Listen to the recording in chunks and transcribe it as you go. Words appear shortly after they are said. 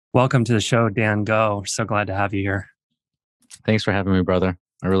Welcome to the show, Dan Go. So glad to have you here. Thanks for having me, brother.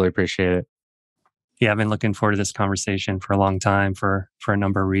 I really appreciate it. Yeah, I've been looking forward to this conversation for a long time for a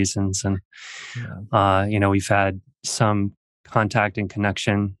number of reasons, and Yeah. we've had some contact and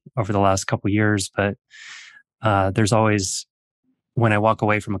connection over the last couple of years, but there's always when I walk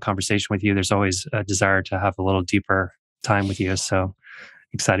away from a conversation with you, there's always a desire to have a little deeper time with you. So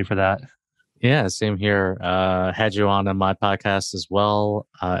excited for that. Yeah, same here. Had you on my podcast as well.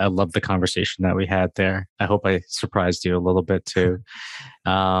 I love the conversation that we had there. I hope I surprised you a little bit too.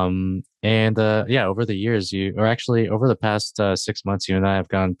 And yeah, over the years, over the past 6 months, you and I have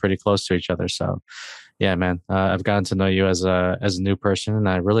gotten pretty close to each other. So, yeah, man, I've gotten to know you as a new person, and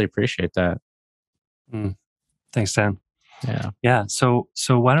I really appreciate that. Mm, thanks, Dan. Yeah, Yeah. So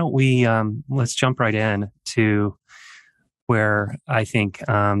why don't we let's jump right in to where I think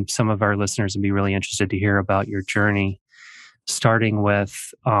some of our listeners would be really interested to hear about your journey, starting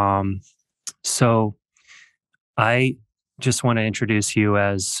with so I just want to introduce you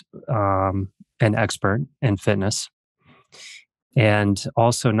as an expert in fitness. And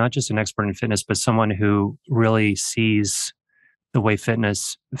also, not just an expert in fitness, but someone who really sees the way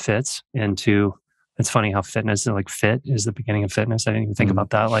fitness fits into. It's funny how fitness, like fit, is the beginning of fitness. I didn't even think Mhm.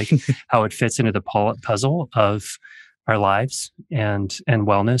 about that, like how it fits into the puzzle of our lives and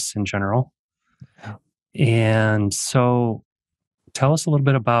wellness in general. Yeah. And so, tell us a little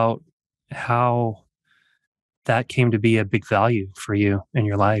bit about how that came to be a big value for you in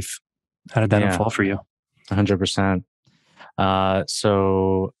your life. How did that Yeah, unfold for you? 100%.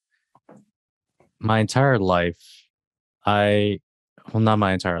 So my entire life, I, well, not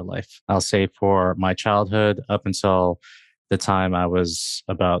my entire life. I'll say for my childhood up until the time I was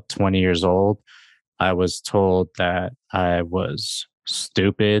about 20 years old, I was told that I was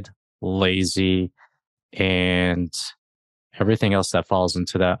stupid, lazy, and everything else that falls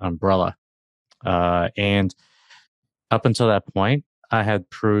into that umbrella. And up until that point, I had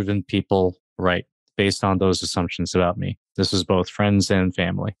proven people right based on those assumptions about me. This was both friends and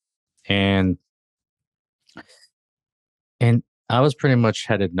family. And and I was pretty much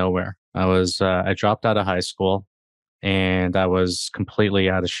headed nowhere. I dropped out of high school and I was completely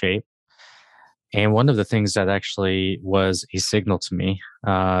out of shape. And one of the things that actually was a signal to me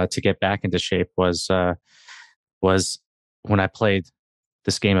to get back into shape was when I played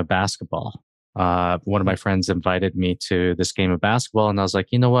this game of basketball. One of my friends invited me to this game of basketball, and I was like,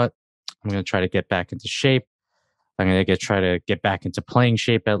 you know what? I'm going to try to get back into shape. I'm going to try to get back into playing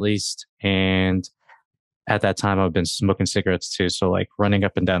shape at least. And at that time, I've been smoking cigarettes too. So like running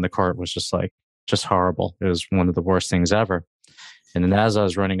up and down the court was just horrible. It was one of the worst things ever. And then as I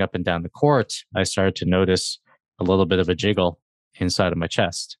was running up and down the court, I started to notice a little bit of a jiggle inside of my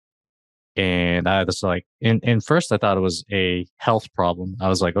chest. And I was like, and first I thought it was a health problem. I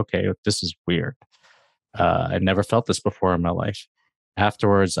was like, okay, this is weird. I'd never felt this before in my life.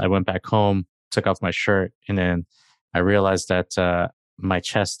 Afterwards, I went back home, took off my shirt, and then I realized that my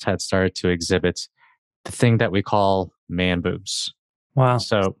chest had started to exhibit the thing that we call man boobs. Wow.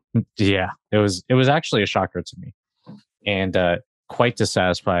 So yeah, it was actually a shocker to me, and quite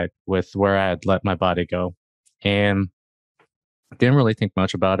dissatisfied with where I had let my body go, and didn't really think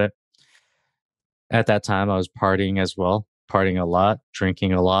much about it. At that time, I was partying as well, partying a lot,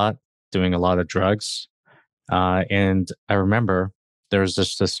 drinking a lot, doing a lot of drugs. And I remember there was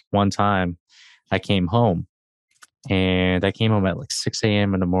just this one time I came home and I came home at like 6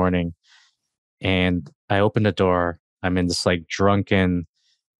 a.m. in the morning and I opened the door. I'm in this like drunken,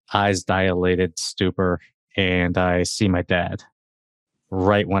 eyes dilated stupor. And I see my dad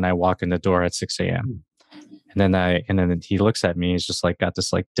right when I walk in the door at 6 a.m. And then he looks at me. He's just like got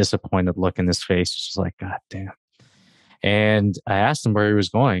this like disappointed look in his face. It's just like, God damn. And I asked him where he was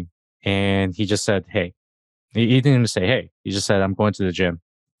going. And he just said, hey, he didn't even say, hey, he just said, I'm going to the gym.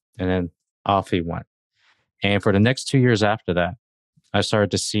 And then off he went. And for the next 2 years after that, I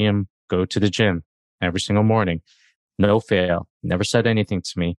started to see him go to the gym every single morning. No fail. Never said anything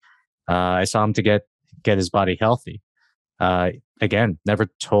to me. I saw him to get his body healthy. Uh, Again, never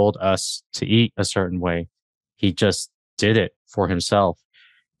told us to eat a certain way. He just did it for himself.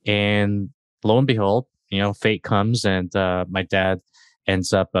 And lo and behold, fate comes and my dad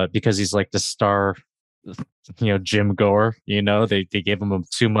ends up, because he's like the star, gym goer, they gave him a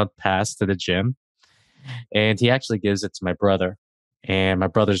 2 month pass to the gym and he actually gives it to my brother. And my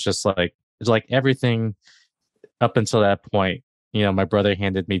brother's just like, it's like everything up until that point. My brother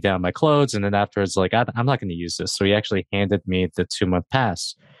handed me down my clothes, and then afterwards, like, I'm not going to use this. So he actually handed me the 2 month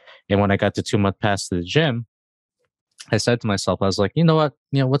pass. And when I got the 2 month pass to the gym, I said to myself, I was like, you know what?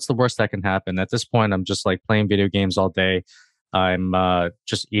 What's the worst that can happen? At this point, I'm just like playing video games all day. I'm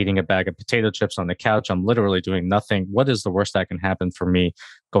just eating a bag of potato chips on the couch. I'm literally doing nothing. What is the worst that can happen for me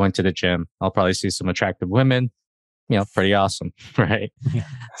going to the gym? I'll probably see some attractive women, pretty awesome, right? Yeah.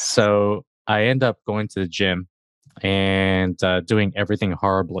 So I end up going to the gym and doing everything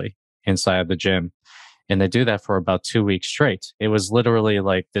horribly inside of the gym. And I do that for about 2 weeks straight. It was literally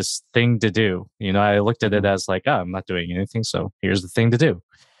like this thing to do. I looked at it Mhm. as like, oh, I'm not doing anything. So here's the thing to do.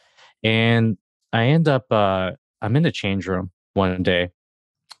 And I end up, I'm in the change room one day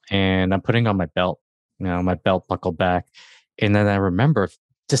and I'm putting on my belt, my belt buckled back. And then I remember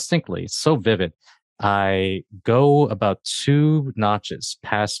distinctly, it's so vivid. I go about 2 notches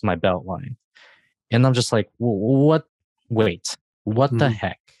past my belt line. And I'm just like, what? Wait, what the Mhm.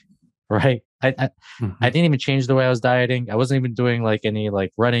 heck? Right? I Mhm. didn't even change the way I was dieting. I wasn't even doing like any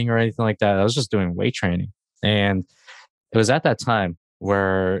like running or anything like that. I was just doing weight training. And it was at that time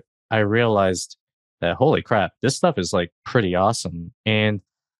where I realized that holy crap, this stuff is like pretty awesome. And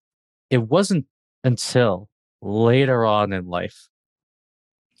it wasn't until later on in life,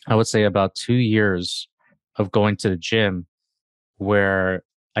 I would say about 2 years of going to the gym, where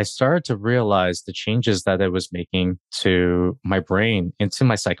I started to realize the changes that it was making to my brain, into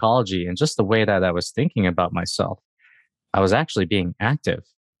my psychology, and just the way that I was thinking about myself. I was actually being active.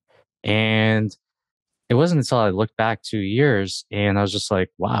 And it wasn't until I looked back 2 years and I was just like,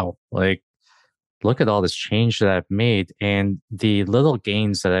 wow, like, look at all this change that I've made. And the little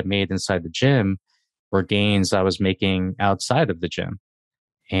gains that I made inside the gym were gains I was making outside of the gym.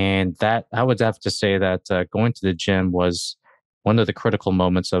 And that I would have to say that going to the gym was one of the critical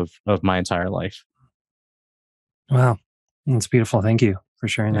moments of my entire life. Wow. That's beautiful. Thank you for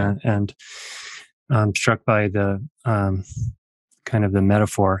sharing Yeah. that. And I'm struck by the kind of the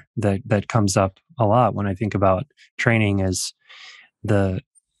metaphor that comes up a lot when I think about training is the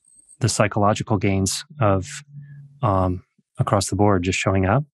the psychological gains of um, across the board, just showing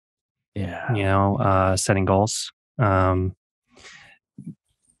up, Yeah. setting goals, um,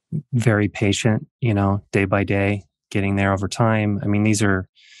 very patient, day by day, getting there over time. I mean, these are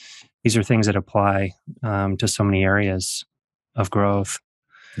things that apply to so many areas of growth.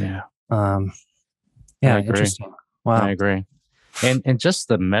 Yeah. Um, I yeah, agree. interesting. I Wow. agree. And just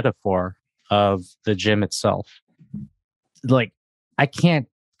the metaphor of the gym itself. Like, I can't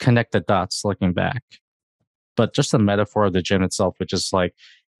connect the dots looking back, but just the metaphor of the gym itself, which is like,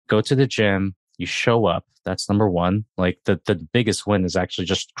 go to the gym, you show up. That's number one. Like the biggest win is actually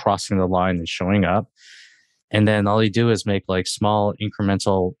just crossing the line and showing up. And then all you do is make like small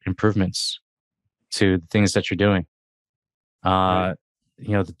incremental improvements to the things that you're doing. Right.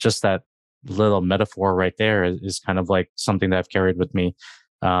 Uh, just that little metaphor right there is kind of like something that I've carried with me.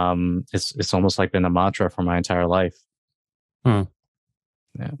 It's almost like been a mantra for my entire life. Hmm.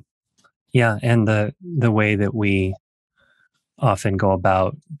 Yeah. Yeah, and the way that we often go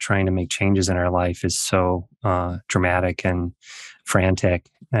about trying to make changes in our life is so dramatic and frantic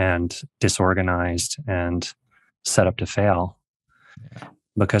and disorganized and set up to fail Yeah.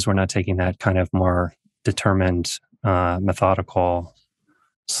 because we're not taking that kind of more determined, methodical,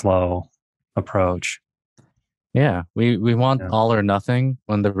 slow approach. Yeah. We want Yeah. all or nothing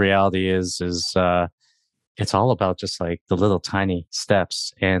when the reality is it's all about just like the little tiny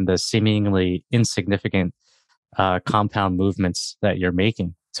steps and the seemingly insignificant compound movements that you're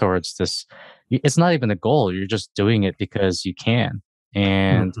making towards this. It's not even a goal. You're just doing it because you can.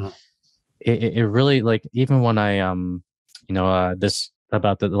 And Mhm. it really, like, even when I this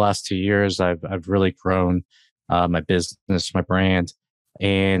about the last 2 years, I've really grown my business, my brand,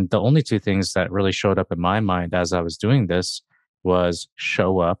 and the only two things that really showed up in my mind as I was doing this was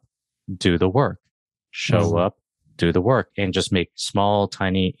show up, do the work, show Mhm. up, do the work, and just make small,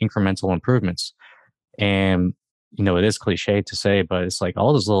 tiny, incremental improvements. And it is cliche to say, but it's like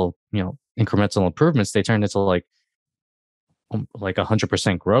all those little incremental improvements, they turn into like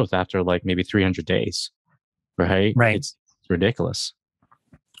 100% growth after like maybe 300 days, right? Right. It's ridiculous.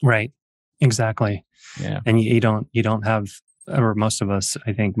 Right. Exactly. Yeah. And you don't have, or most of us,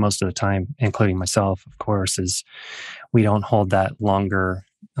 I think most of the time, including myself, of course, is we don't hold that longer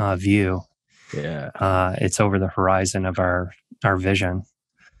view. Yeah. It's over the horizon of our vision.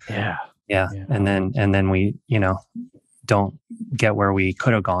 Yeah. Yeah, Yeah. and then we don't get where we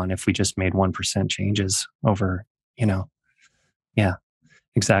could have gone if we just made 1% changes over. You know, yeah, Yeah.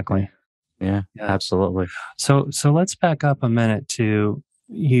 exactly. Yeah. Yeah. Absolutely. So let's back up a minute to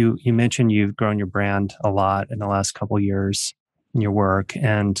you. You mentioned you've grown your brand a lot in the last couple years in your work,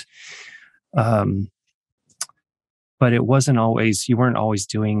 and um, but it wasn't always you weren't always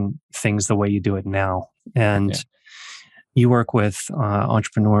doing things the way you do it now, Yeah. and you work with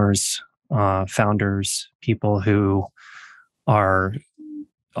entrepreneurs, founders, people who are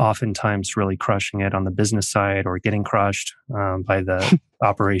oftentimes really crushing it on the business side or getting crushed by the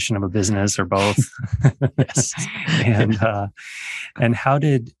operation of a business or both. Yes. and and how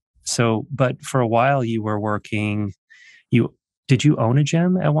did but for a while you were working. You did you own a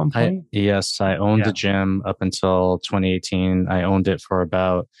gym at one point? I owned Yeah. the gym up until 2018. I owned it for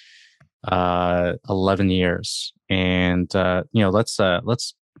about 11 years. And let's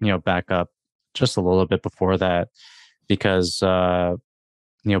back up just a little bit before that, because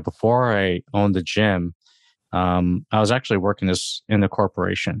before I owned the gym, I was actually working this in the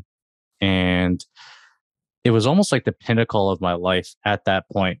corporation, and it was almost like the pinnacle of my life at that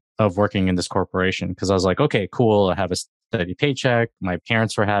point of working in this corporation, because I was like, okay, cool, I have a steady paycheck, my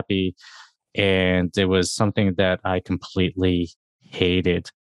parents were happy, and it was something that I completely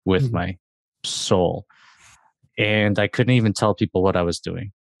hated with Mhm. my soul. And I couldn't even tell people what I was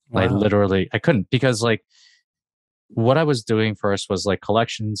doing. Like Wow. literally, I couldn't, because like what I was doing first was like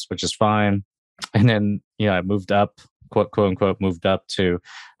collections, which is fine. And then, I moved up, quote unquote, moved up to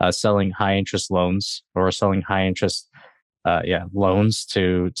selling high interest loans, or selling high interest, loans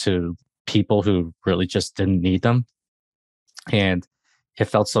to people who really just didn't need them. And it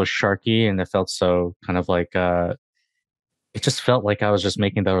felt so sharky, and it felt so kind of like, it just felt like I was just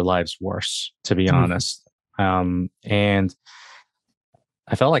making their lives worse, to be Mhm. honest. And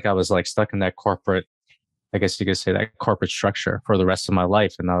I felt like I was like stuck in that corporate, I guess you could say, that corporate structure for the rest of my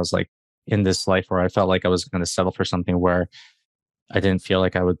life. And I was like in this life where I felt like I was going to settle for something where I didn't feel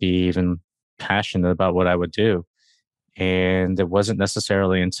like I would be even passionate about what I would do. And it wasn't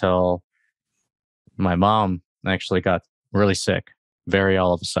necessarily until my mom actually got really sick, very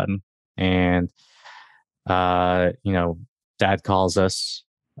all of a sudden. And, uh, you know, dad calls us,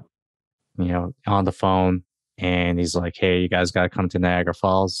 on the phone, and he's like, hey, you guys got to come to Niagara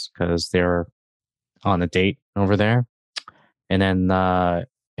Falls because they're on a date over there. And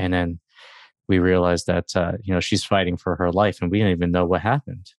then we realized that, she's fighting for her life, and we didn't even know what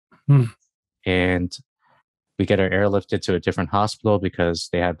happened. Mm. And we get her airlifted to a different hospital because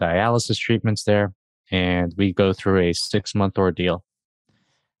they have dialysis treatments there. And we go through a 6-month ordeal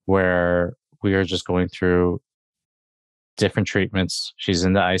where we are just going through different treatments. She's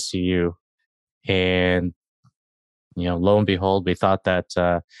in the ICU. And, lo and behold, we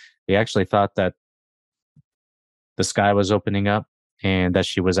actually thought that the sky was opening up and that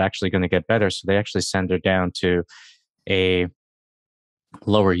she was actually going to get better. So they actually send her down to a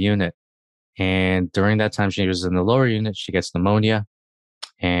lower unit. And during that time she was in the lower unit, she gets pneumonia,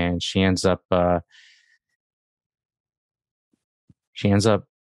 and she ends up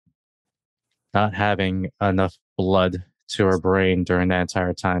not having enough blood to her brain during that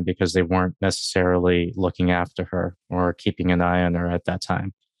entire time, because they weren't necessarily looking after her or keeping an eye on her at that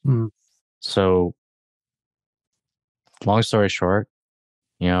time. Mm. So, long story short,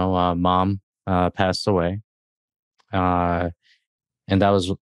 mom passed away, uh, and that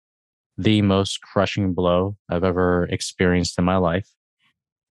was the most crushing blow I've ever experienced in my life.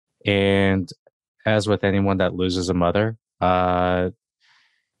 And as with anyone that loses a mother, I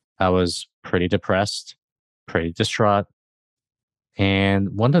was pretty depressed, pretty distraught.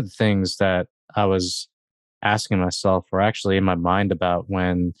 And one of the things that I was asking myself, or actually in my mind, about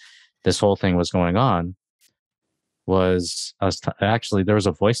when this whole thing was going on, was actually, there was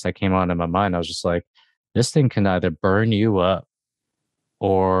a voice that came on in my mind. I was just like, this thing can either burn you up,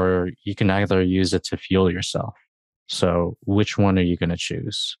 or you can either use it to fuel yourself. So which one are you going to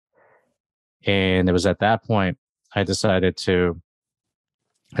choose? And it was at that point I decided to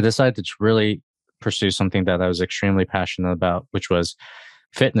really pursue something that I was extremely passionate about, which was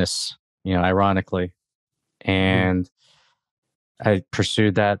fitness, ironically. Mm. And I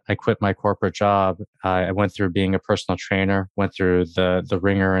pursued that. I quit my corporate job. I went through being a personal trainer, went through the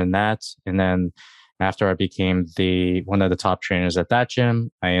ringer in that. And then after I became the one of the top trainers at that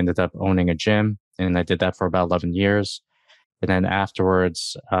gym, I ended up owning a gym, and I did that for about 11 years. And then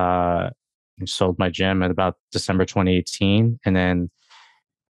afterwards, I sold my gym at about December 2018. And then,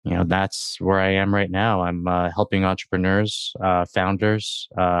 that's where I am right now. I'm helping entrepreneurs, founders,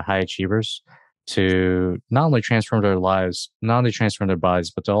 high achievers to not only transform their lives, not only transform their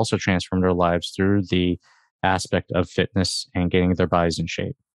bodies, but to also transform their lives through the aspect of fitness and getting their bodies in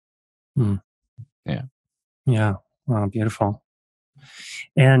shape. Mm. Yeah. Yeah. Wow, beautiful.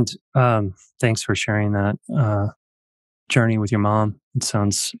 And thanks for sharing that journey with your mom. It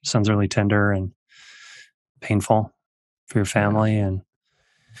sounds really tender and painful for your Yeah. family. And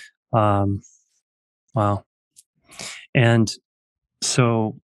um, wow. And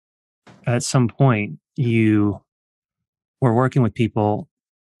so, at some point, you were working with people.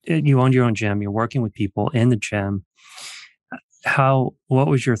 You owned your own gym. You're working with people in the gym. what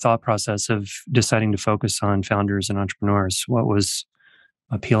was your thought process of deciding to focus on founders and entrepreneurs? What was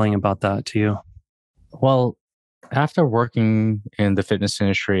appealing about that to you? Well, after working in the fitness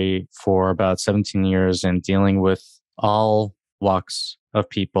industry for about 17 years and dealing with all walks of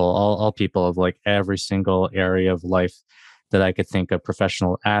people, all people of like every single area of life that I could think of,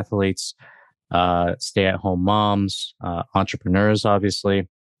 professional athletes, stay-at-home moms, entrepreneurs, obviously,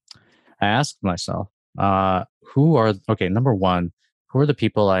 I asked myself, number one, who are the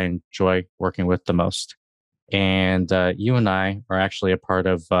people I enjoy working with the most? And you and I are actually a part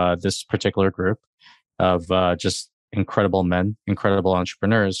of this particular group of just incredible men, incredible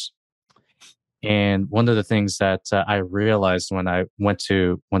entrepreneurs. And one of the things that I realized when I went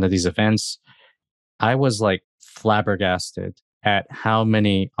to one of these events, I was like flabbergasted at how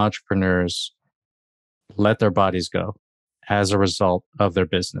many entrepreneurs let their bodies go as a result of their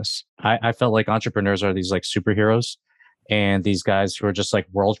business. I felt like entrepreneurs are these like superheroes and these guys who are just like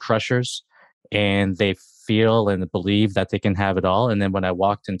world crushers, and they feel and believe that they can have it all. And then when I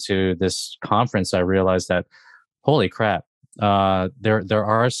walked into this conference, I realized that holy crap, there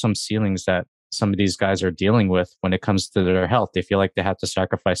are some ceilings that some of these guys are dealing with when it comes to their health. They feel like they have to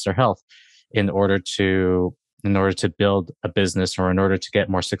sacrifice their health in order to build a business or in order to get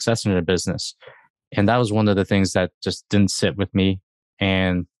more success in a business. And that was one of the things that just didn't sit with me.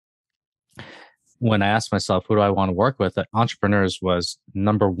 And when I asked myself, who do I want to work with? Entrepreneurs was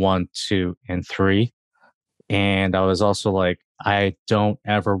number one, two, and three. And I was also like, I don't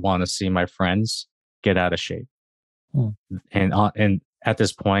ever want to see my friends get out of shape. Mm. And at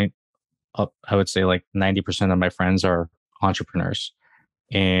this point, I would say like 90% of my friends are entrepreneurs.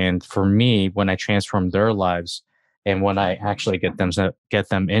 And for me, when I transform their lives and when I actually get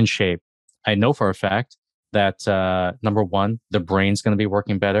them in shape, I know for a fact that number one, the brain's going to be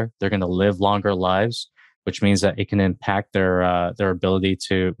working better. They're going to live longer lives, which means that it can impact their ability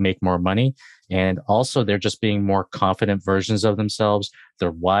to make more money. And also, they're just being more confident versions of themselves.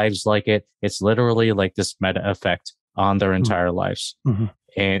 Their wives like it. It's literally like this meta effect on their entire lives. Mm-hmm.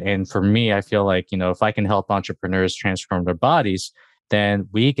 And for me, I feel like, if I can help entrepreneurs transform their bodies, then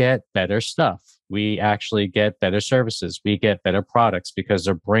we get better stuff. We actually get better services. We get better products because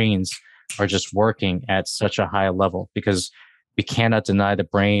their brains are just working at such a high level, because we cannot deny the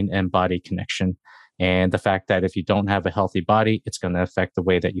brain and body connection. And the fact that if you don't have a healthy body, it's going to affect the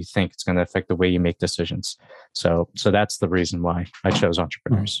way that you think. It's going to affect the way you make decisions. So that's the reason why I chose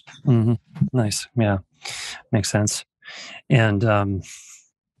entrepreneurs. Mm-hmm. Nice. Yeah. Makes sense. And, I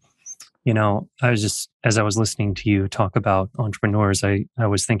was just, as I was listening to you talk about entrepreneurs, I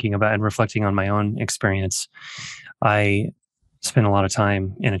was thinking about and reflecting on my own experience. I spend a lot of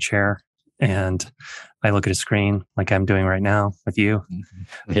time in a chair and I look at a screen like I'm doing right now with you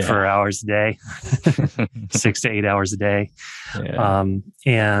for hours a day, 6 to 8 hours a day. Yeah.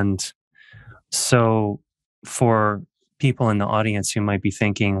 And so for people in the audience who might be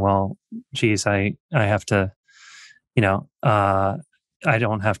thinking, well, geez, I have to, I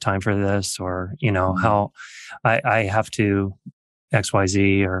don't have time for this, or, how I have to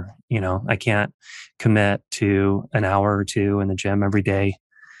XYZ, or, I can't commit to an hour or two in the gym every day.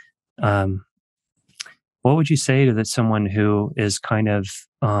 What would you say to that someone who is kind of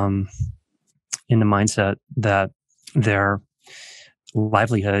in the mindset that their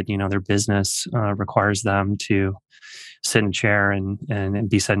livelihood, their business requires them to sit in a chair and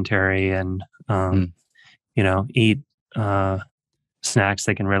be sedentary and, eat snacks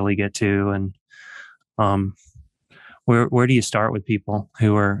they can readily get to. And where do you start with people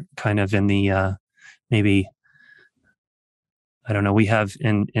who are kind of in the maybe, I don't know, we have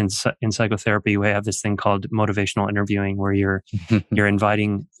in psychotherapy, we have this thing called motivational interviewing, where you're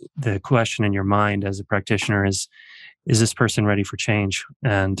inviting the question in your mind as a practitioner is this person ready for change?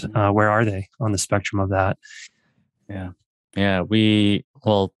 And where are they on the spectrum of that? Yeah.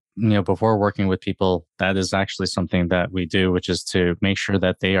 Before working with people, that is actually something that we do, which is to make sure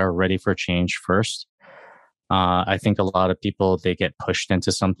that they are ready for change first. I think a lot of people, they get pushed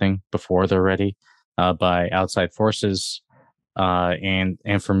into something before they're ready by outside forces. And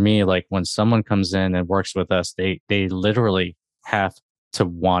for me, like when someone comes in and works with us, they literally have to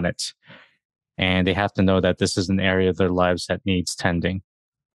want it. And they have to know that this is an area of their lives that needs tending.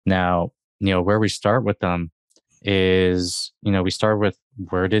 Now, where we start with them is, we start with,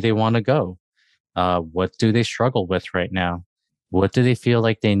 where do they want to go? What do they struggle with right now? What do they feel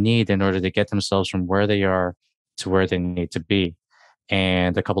like they need in order to get themselves from where they are to where they need to be?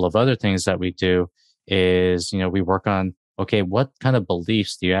 And a couple of other things that we do is, we work on, okay, what kind of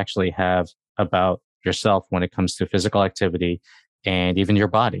beliefs do you actually have about yourself when it comes to physical activity and even your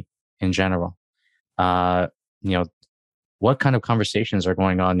body in general? Uh, you know, what kind of conversations are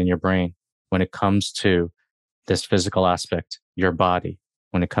going on in your brain when it comes to this physical aspect, your body,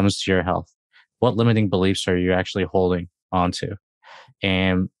 when it comes to your health? What limiting beliefs are you actually holding onto?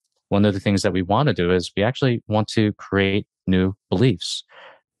 And one of the things that we want to do is we actually want to create new beliefs.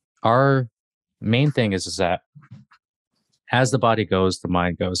 Our main thing is that as the body goes, the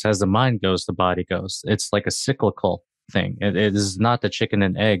mind goes. As the mind goes, the body goes. It's like a cyclical thing. It is not the chicken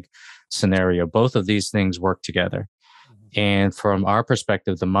and egg scenario. Both of these things work together. And from our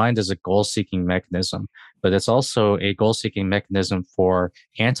perspective, the mind is a goal seeking mechanism, but it's also a goal seeking mechanism for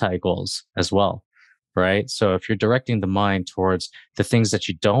anti goals as well. Right. So if you're directing the mind towards the things that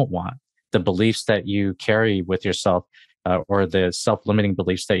you don't want, the beliefs that you carry with yourself, or the self limiting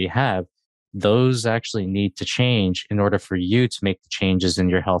beliefs that you have, those actually need to change in order for you to make the changes in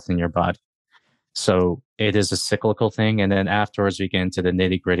your health and your body. So it is a cyclical thing. And then afterwards, we get into the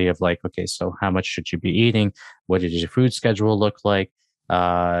nitty gritty of like, okay, so how much should you be eating? What does your food schedule look like?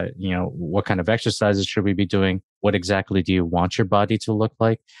 What kind of exercises should we be doing? What exactly do you want your body to look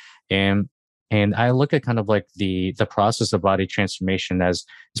like? And and I look at kind of like the process of body transformation as,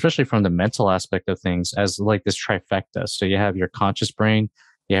 especially from the mental aspect of things, as like this trifecta. So you have your conscious brain,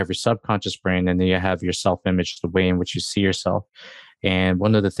 you have your subconscious brain, and then you have your self-image, the way in which you see yourself. And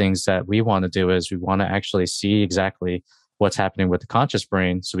one of the things that we want to do is we want to actually see exactly what's happening with the conscious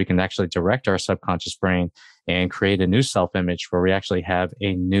brain so we can actually direct our subconscious brain and create a new self-image where we actually have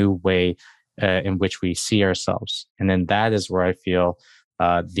a new way in which we see ourselves. And then that is where I feel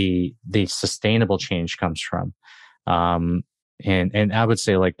the sustainable change comes from. And I would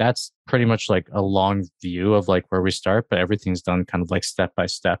say like that's pretty much like a long view of like where we start, but everything's done kind of like step by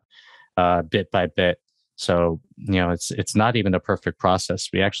step, bit by bit. So, it's not even a perfect process.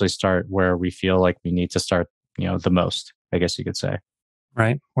 We actually start where we feel like we need to start, the most, I guess you could say.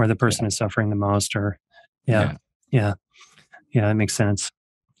 Right. Where the person is suffering the most, or yeah. Yeah, that makes sense.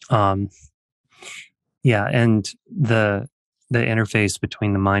 Um, yeah. And the interface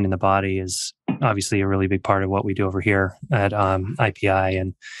between the mind and the body is obviously a really big part of what we do over here at IPI,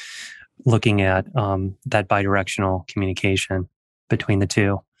 and looking at that bidirectional communication between the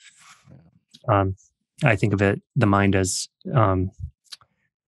two. I think of the mind as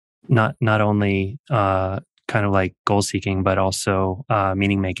not only kind of like goal seeking, but also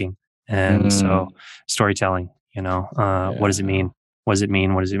meaning making, and so storytelling. What does it mean? What does it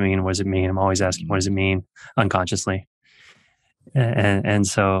mean? What does it mean? What does it mean? I'm always asking, what does it mean, unconsciously. And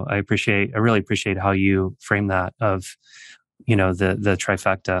so I really appreciate how you frame that of, the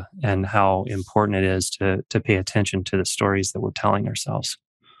trifecta, and how important it is to pay attention to the stories that we're telling ourselves.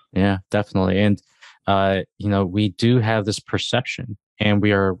 Yeah, definitely. And we do have this perception, and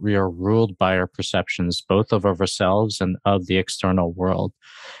we are ruled by our perceptions, both of ourselves and of the external world.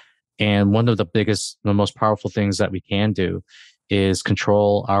 And one of the most powerful things that we can do is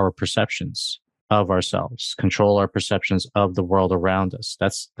control our perceptions of ourselves, control our perceptions of the world around us.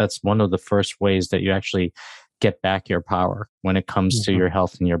 That's one of the first ways that you actually get back your power when it comes to your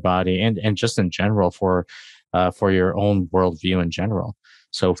health and your body, and just in general for your own worldview in general.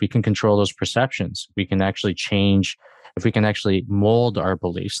 So if we can control those perceptions, we can actually change. If we can actually mold our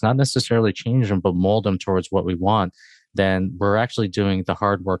beliefs, not necessarily change them, but mold them towards what we want, then we're actually doing the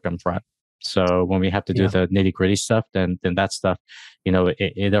hard work in front. So when we have to do the nitty gritty stuff, then that stuff,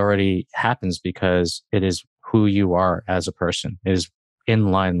 it already happens because it is who you are as a person. It is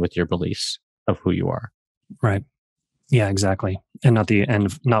in line with your beliefs of who you are. Right. Yeah, exactly. And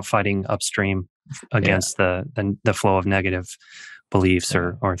not fighting upstream against the flow of negative beliefs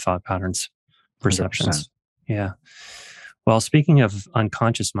or thought patterns, perceptions. 100%. Yeah. Well, speaking of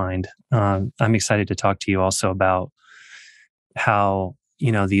unconscious mind, I'm excited to talk to you also about how,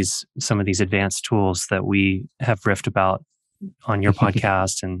 some of these advanced tools that we have riffed about on your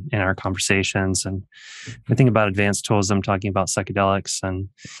podcast and in our conversations. And I think about advanced tools, I'm talking about psychedelics and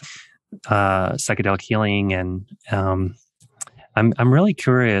psychedelic healing. And I'm really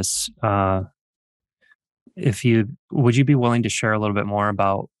curious, would you be willing to share a little bit more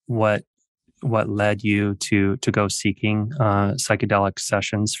about what led you to go seeking psychedelic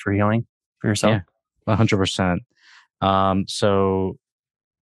sessions for healing for yourself? Yeah, 100%. So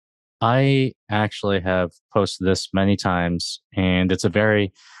I actually have posted this many times, and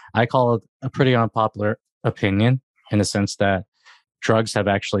I call it a pretty unpopular opinion, in the sense that drugs have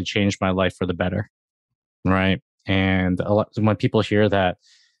actually changed my life for the better. Right. And when people hear that,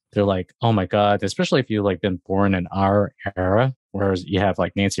 they're like, oh my God, especially if you like been born in our era, whereas you have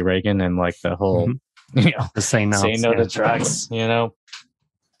like Nancy Reagan and like the whole, the say no to drugs,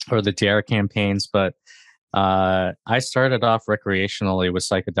 or the DARE campaigns. But I started off recreationally with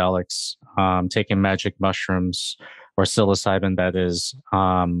psychedelics, taking magic mushrooms or psilocybin, that is,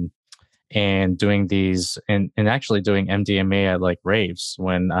 and doing these and actually doing MDMA at like raves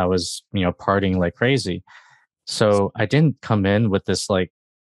when I was, partying like crazy. So I didn't come in with this like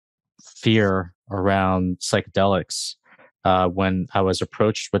fear around psychedelics when I was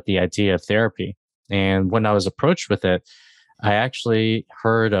approached with the idea of therapy. And when I was approached with it, I actually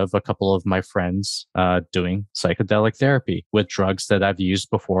heard of a couple of my friends doing psychedelic therapy with drugs that I've used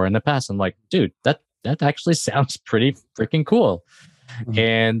before in the past. I'm like, dude, that actually sounds pretty freaking cool. Mm.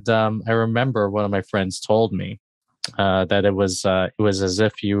 And I remember one of my friends told me that it was as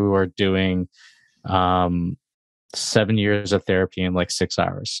if you were doing um, 7 years of therapy in like 6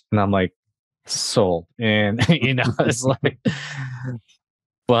 hours, and I'm like, sold. And it's like,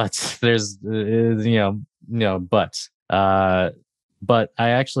 but there's but I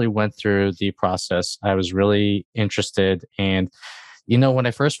actually went through the process. I was really interested, and when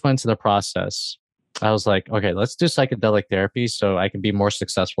I first went to the process, I was like, okay, let's do psychedelic therapy so I can be more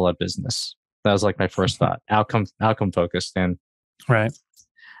successful at business. That was like my first thought, outcome focused. And Right.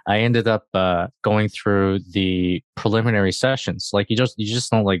 I ended up going through the preliminary sessions. Like you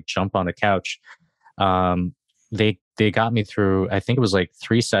just don't like jump on the couch. Um, they got me through. I think it was like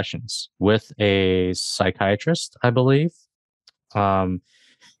 3 sessions with a psychiatrist, I believe. Um,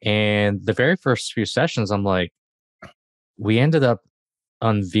 and the very first few sessions, I'm like, we ended up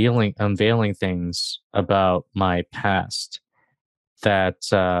unveiling things about my past that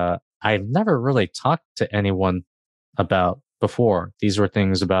I've never really talked to anyone about before. These were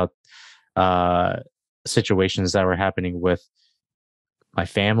things about uh, situations that were happening with my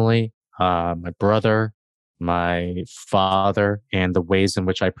family, my brother, my father, and the ways in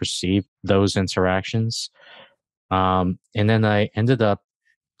which I perceived those interactions. And then I ended up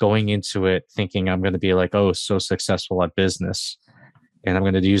going into it thinking I'm going to be like, oh, so successful at business. And I'm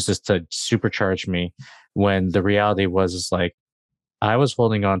going to use this to supercharge me. When the reality was, is like, I was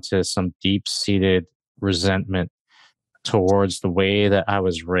holding on to some deep seated resentment towards the way that I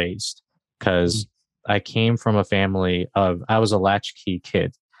was raised. Because I came from a family of, I was a latchkey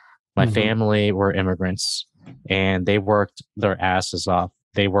kid. My Mm-hmm. family were immigrants and they worked their asses off.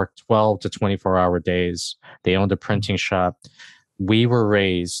 They worked 12 to 24-hour days. They owned a printing shop. We were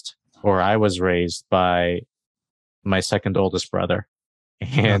raised, or I was raised by my second oldest brother.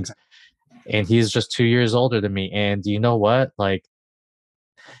 And Okay. and he's just 2 years older than me. And you know what? Like,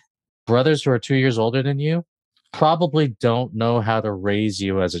 brothers who are 2 years older than you probably don't know how to raise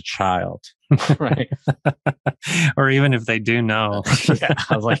you as a child. Right. Or even if they do know. Yeah,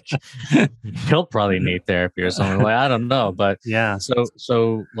 like, he'll probably need therapy or something. Like, I don't know, but Yeah.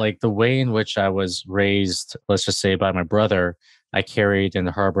 so like the way in which I was raised, let's just say by my brother, I carried and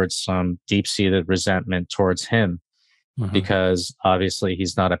harbored some deep-seated resentment towards him Mm-hmm. because obviously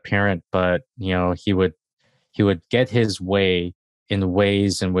he's not a parent, but he would get his way in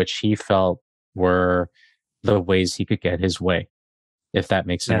ways in which he felt were the ways he could get his way, if that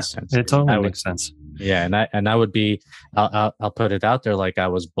makes any Yeah. sense. It totally I would, makes sense. yeah, and I would be, I'll put it out there, like I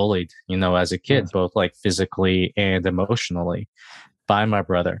was bullied, as a Yeah. kid, both like physically and emotionally by my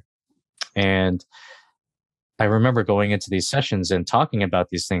brother. And I remember going into these sessions and talking about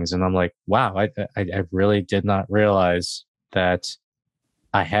these things, and I'm like, wow, I really did not realize that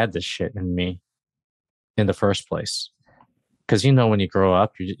I had this shit in me in the first place. Because when you grow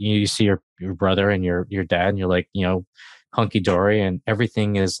up, you see your brother and your dad, and you're like, hunky dory, and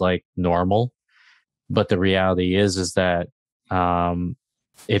everything is like normal. But the reality is that um,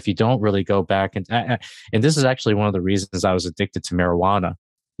 if you don't really go back and this is actually one of the reasons I was addicted to marijuana,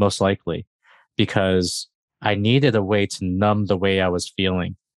 most likely, because I needed a way to numb the way I was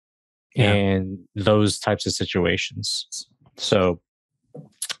feeling Yeah. in those types of situations. So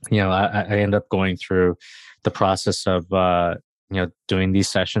I end up going through the process of doing these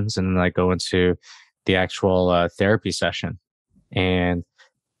sessions, and then I go into the actual therapy session, and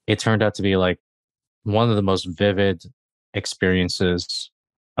it turned out to be like one of the most vivid experiences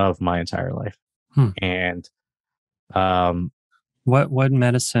of my entire life. Hmm. And um, What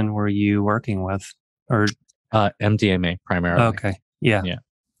medicine were you working with? Or MDMA primarily. okay. Yeah. Yeah,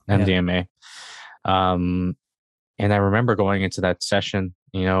 Yeah. MDMA. Um, and I remember going into that session,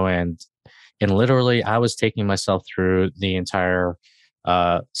 and literally I was taking myself through the entire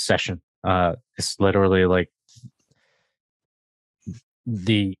session. It's literally like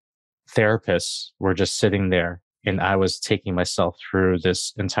the therapists were just sitting there, and I was taking myself through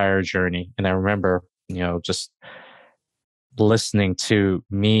this entire journey. And I remember, just listening to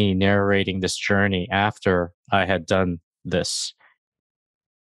me narrating this journey after I had done this,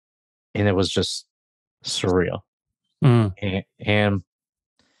 and it was just surreal. Mm. And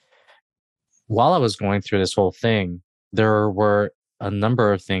while I was going through this whole thing, there were a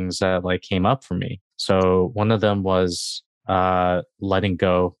number of things that like came up for me. So one of them was letting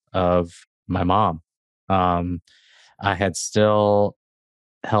go of my mom. Um, I had still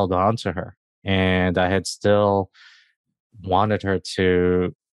held on to her, and I had still wanted her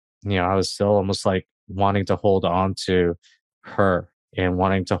to, I was still almost like wanting to hold on to her and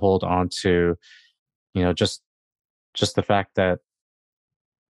wanting to hold on to, you know, just the fact that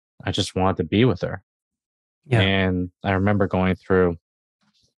I just wanted to be with her. Yeah. And I remember going through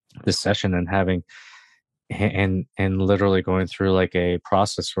this session and having and literally going through like a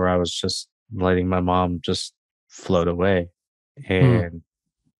process where I was just letting my mom just float away Mm. and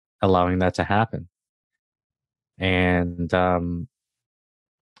allowing that to happen. And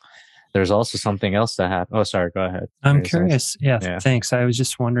there's also something else that happened. Oh, sorry, go ahead. What I'm were you saying? curious. Yeah, Yeah. thanks. I was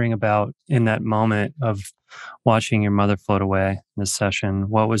just wondering about in that moment of watching your mother float away in this session,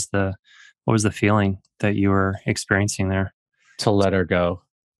 what was the feeling that you were experiencing there? To let her go,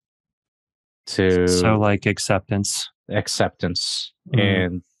 So to like acceptance. acceptance, Mm,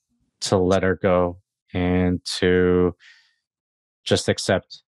 and to let her go, and to just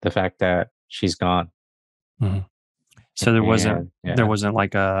accept the fact that she's gone. mhm. So And there yeah, wasn't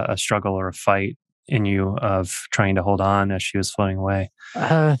like a struggle or a fight in you of trying to hold on as she was floating away.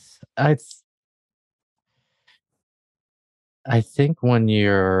 uh, I I think when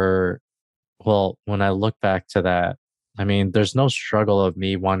you're well, when I look back to that, I mean, there's no struggle of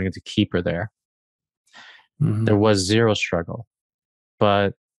me wanting to keep her there. Mhm. There was zero struggle,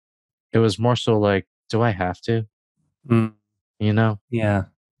 but it was more so like, do I have to? Mm, You know, yeah,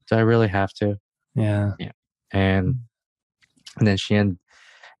 do I really have to? yeah. Yeah. And Mm, and then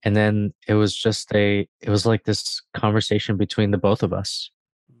and then it was like this conversation between the both of us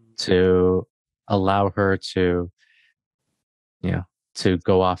to allow her to, you know, to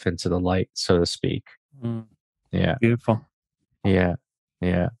go off into the light, so to speak. mm. Yeah. Beautiful. Yeah.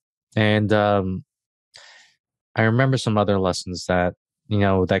 Yeah. And I remember some other lessons that,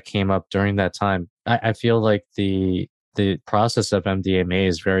 that came up during that time. I feel like the process of MDMA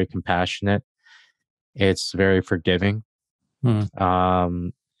is very compassionate. It's very forgiving. Mm,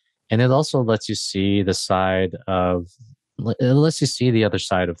 Um, and it also lets you see it lets you see the other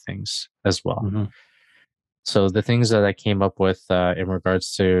side of things as well. mhm, So the things that I came up with in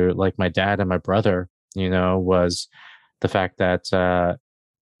regards to like my dad and my brother, was the fact that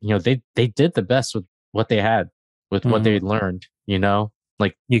they did the best with what they had, with what they mhm. learned.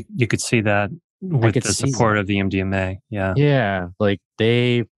 Like You could see that I with could the see support that. of the MDMA. Yeah. Yeah, like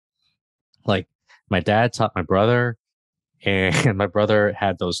my dad taught my brother, and my brother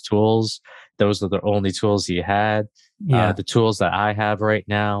had those tools. Those are the only tools he had. Yeah. The tools that I have right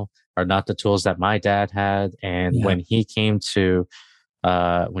now are not the tools that my dad had. And Yeah. when he came to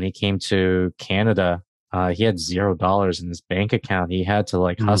Canada, he had $0 in his bank account. He had to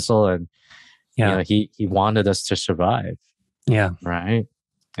like Mm, hustle, and yeah. he wanted us to survive, Yeah. right?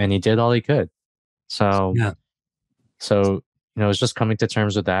 And he did all he could. So Yeah. so it was just coming to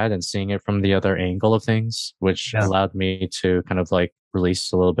terms with that and seeing it from the other angle of things, which Yeah. allowed me to kind of like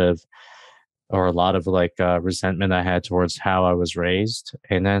release a little bit of or a lot of like resentment I had towards how I was raised.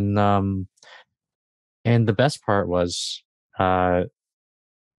 And the best part was uh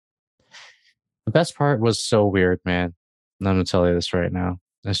the best part was so weird, man. I'm gonna tell you this right now.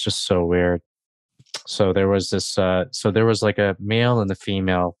 It's just so weird. So there was like a male and a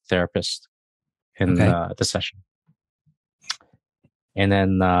female therapist in Okay. the session. And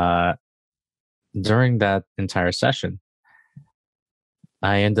then during that entire session,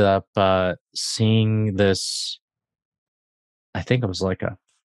 I ended up seeing this, I think it was like a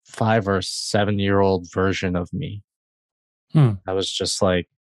 5 or 7 year old version of me. Hmm. I was just like,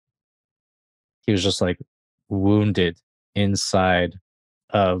 he was just like wounded inside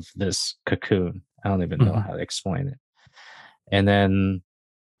of this cocoon. I don't even know Mhm. how to explain it. And then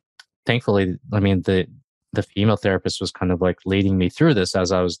thankfully, I mean, the female therapist was kind of like leading me through this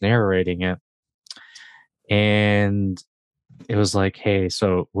as I was narrating it. And it was like, hey,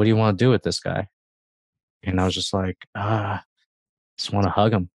 so what do you want to do with this guy? And I was just like, just want to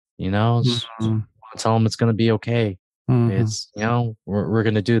hug him, just Mhm. want to tell him it's going to be okay. Mhm. It's, we're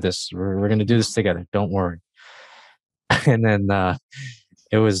going to do this. We're going to do this together. Don't worry. And then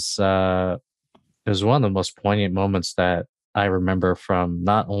it was uh, it was one of the most poignant moments that I remember from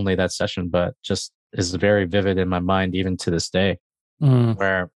not only that session, but just is very vivid in my mind even to this day. Mm.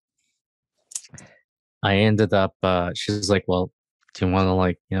 Where I ended up, she's like, "Well, do you want to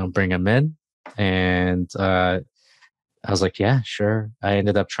like bring him in?" And I was like, "Yeah, sure." I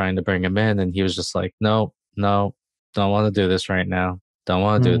ended up trying to bring him in, and he was just like, "No, no, don't want to do this right now. Don't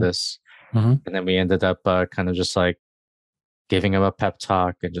want to do Mm. this." Mhm. And then we ended up kind of just like giving him a pep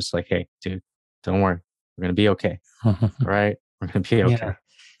talk and just like, hey, dude, don't worry, we're gonna be okay, right? We're gonna be Yeah. okay.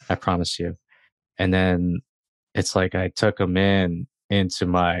 I promise you. And then it's like I took him into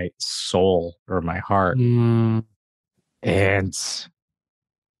my soul or my heart. Mm. And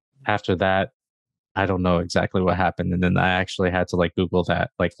after that, I don't know exactly what happened. And then I actually had to like Google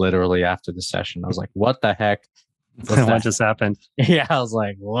that, like literally after the session. I was like, what the heck was What that? just happened? Yeah, I was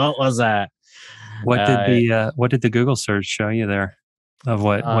like, what was that? Uh, What did the Google search show you there of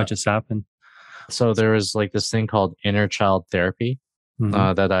what uh, just happened? so there was like this thing called inner child therapy Hmm.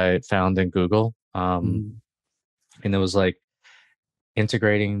 that I found in Google. Hmm. And it was like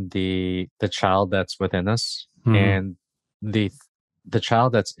integrating the child that's within us, Hmm. and the the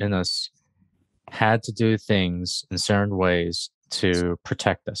child that's in us had to do things in certain ways to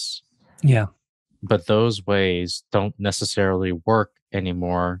protect us. Yeah. But those ways don't necessarily work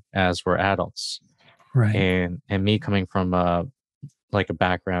anymore as we're adults. Right. And me coming from like a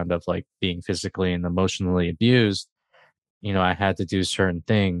background of like being physically and emotionally abused, I had to do certain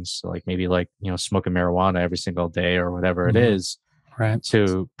things, like maybe like, smoking marijuana every single day or whatever it Hmm. is Right.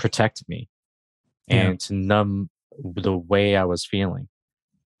 to protect me Yeah. and to numb the way I was feeling.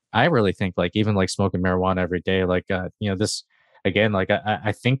 I really think like even like smoking marijuana every day, like this again, like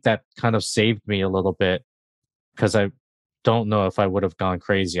I think that kind of saved me a little bit because I don't know if I would have gone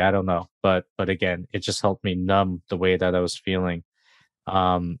crazy. I don't know, but again, it just helped me numb the way that I was feeling.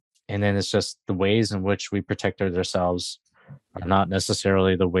 Um, and then it's just the ways in which we protect ourselves are not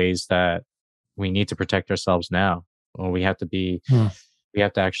necessarily the ways that we need to protect ourselves now. Well, Hmm. we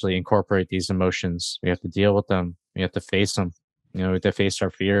have to actually incorporate these emotions. We have to deal with them. We have to face them. We have to face our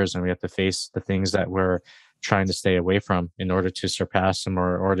fears, and we have to face the things that we're trying to stay away from in order to surpass them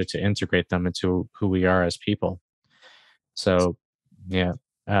or in order to integrate them into who we are as people. So, yeah,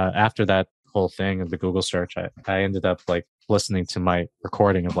 after that whole thing of the Google search, I ended up like listening to my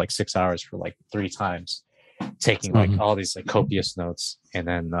recording of like 6 hours for like 3 times, taking like Hmm. all these like copious notes and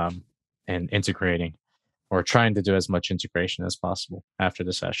then and integrating or trying to do as much integration as possible after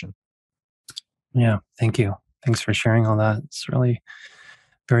the session. Yeah. Thank you. Thanks for sharing all that. It's really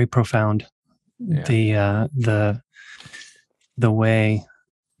very profound. Yeah. The way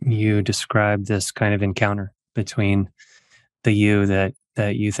you describe this kind of encounter between the you that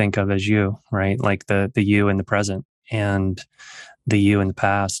you think of as you, right? Like the you in the present and the you in the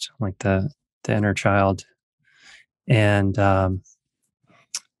past, like the inner child, and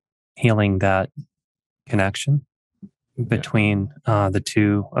healing that connection Yeah. between the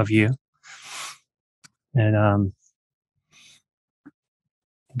two of you. And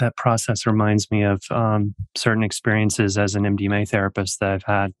that process reminds me of certain experiences as an MDMA therapist that I've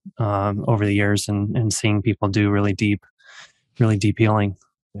had over the years, and seeing people do really deep healing.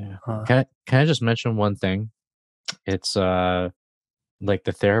 Yeah. Uh, Can I just mention one thing? It's like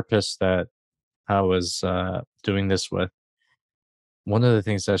the therapist that I was doing this with. One of the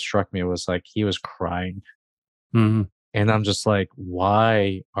things that struck me was like he was crying, mm, and I'm just like,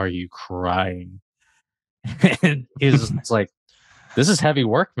 why are you crying? And he's just like, this is heavy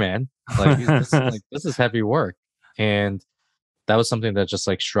work, man. Like this is heavy work, and that was something that just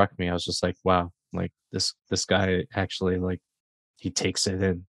like struck me. I was just like, wow, like this guy actually like he takes it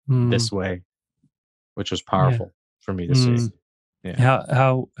in mm, this way, which was yeah. powerful for me to see. Mm. Yeah.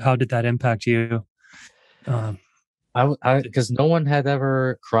 How did that impact you? Um, Because no one had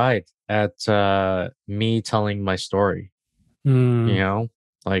ever cried at me telling my story, you mm, know,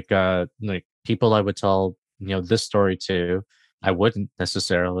 like people I would tell, this story to, I wouldn't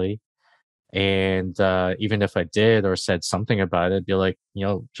necessarily. And even if I did or said something about it, be like,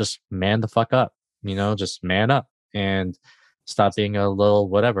 just man the fuck up, just man up and stop being a little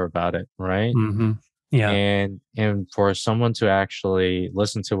whatever about it, right? hmm. Yeah. And for someone to actually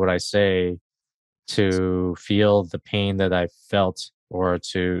listen to what I say, to feel the pain that I felt, or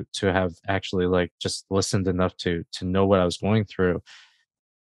to have actually like just listened enough to know what I was going through,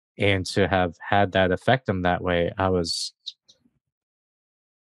 and to have had that affect them that way, I was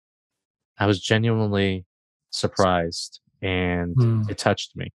genuinely surprised, and Mm, it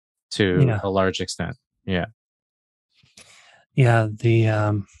touched me to yeah. a large extent. Yeah. Yeah.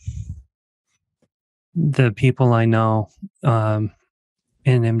 The people I know in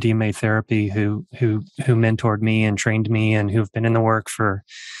MDMA therapy who mentored me and trained me and who've been in the work for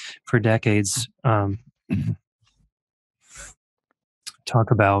decades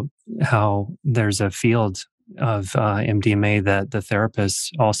talk about how there's a field of MDMA that the therapists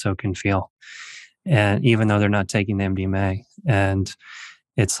also can feel, and even though they're not taking the MDMA, and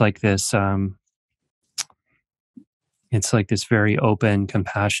it's like this, it's like this very open,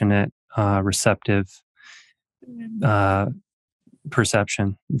 compassionate, receptive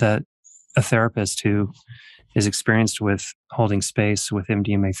perception that a therapist who is experienced with holding space with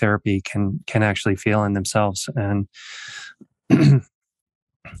MDMA therapy can actually feel in themselves. And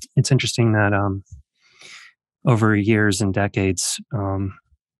it's interesting that over years and decades,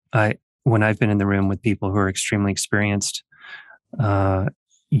 I when I've been in the room with people who are extremely experienced, uh,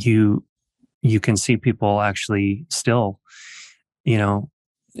 you you can see people actually still, you know,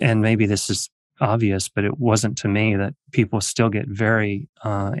 and maybe this is obvious, but it wasn't to me, that people still get very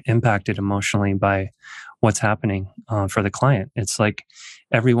impacted emotionally by what's happening for the client. It's like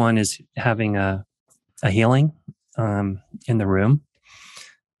everyone is having a healing in the room.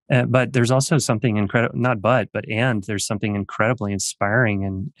 But there's also something incredible, not but and there's something incredibly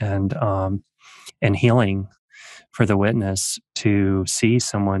inspiring and healing for the witness to see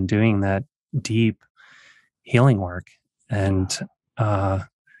someone doing that deep healing work, and uh,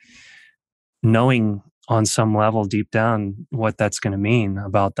 knowing on some level deep down what that's going to mean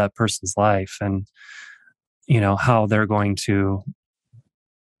about that person's life, and how they're going to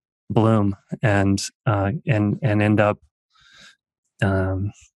bloom and end up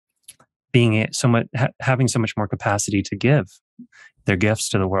um, having so much more capacity to give their gifts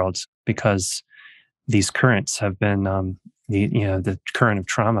to the world, because these currents have been the current of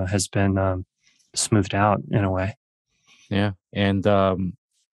trauma has been smoothed out in a way. Yeah. And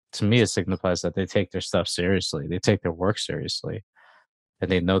to me, it signifies that they take their stuff seriously. They take their work seriously, and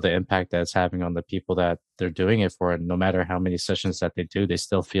they know the impact that it's having on the people that they're doing it for. And no matter how many sessions that they do, they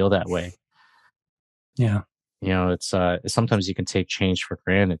still feel that way. Yeah. It's sometimes you can take change for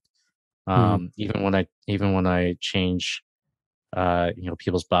granted. Mm. Even when I change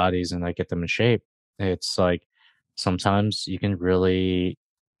people's bodies and I get them in shape, it's like sometimes you can really,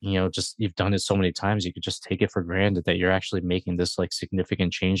 just you've done it so many times, you could just take it for granted that you're actually making this like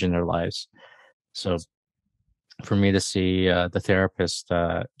significant change in their lives. So for me to see the therapist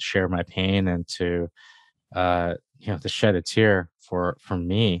share my pain and to shed a tear for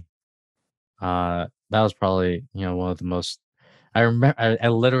me, that was probably one of the most. I remember. I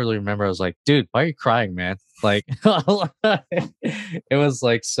literally remember. I was like, "Dude, why are you crying, man?" Like, it was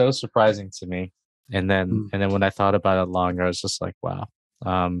like so surprising to me. And then, Mm. and then when I thought about it longer, I was just like, "Wow,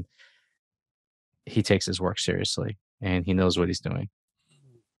 um, he takes his work seriously, and he knows what he's doing."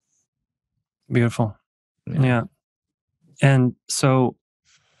 Beautiful. Yeah, Yeah. And so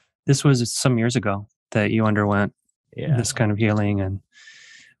this was some years ago that you underwent yeah, this kind of healing. And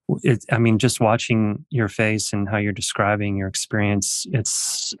I mean, just watching your face and how you're describing your experience,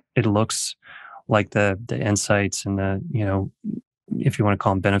 it looks like the insights and if you want to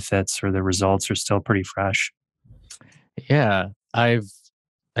call them benefits or the results, are still pretty fresh. yeah. I,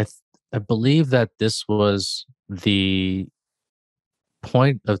 th- I believe that this was the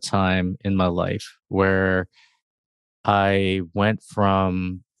point of time in my life where I went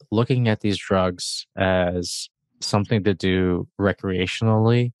from looking at these drugs as something to do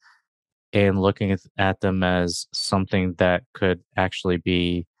recreationally and looking at them as something that could actually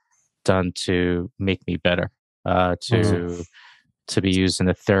be done to make me better, uh, Mm. to to be used in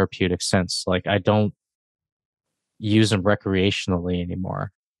a therapeutic sense. Like I don't use them recreationally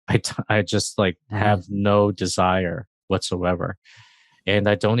anymore. I just like Mm. have no desire whatsoever, and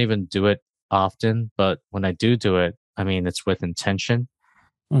I don't even do it often. But when I do it, I mean it's with intention.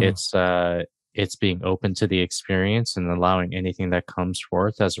 Mm. It's being open to the experience and allowing anything that comes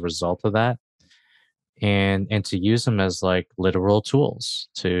forth as a result of that, and to use them as like literal tools,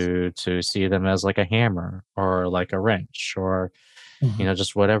 to see them as like a hammer or like a wrench or Mhm.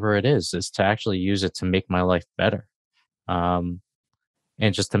 just whatever it is to actually use it to make my life better. um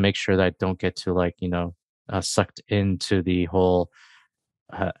and just to make sure that I don't get to like sucked into the whole,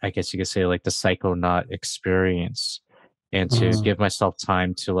 I guess you could say, like the psychonaut experience, and to Mm. give myself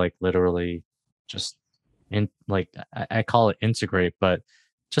time to like literally just in like I call it integrate, but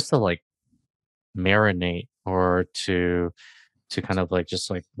just to like marinate, or to kind of like just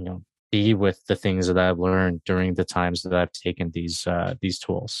like be with the things that I've learned during the times that I've taken these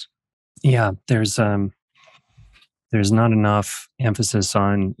tools. Yeah, there's not enough emphasis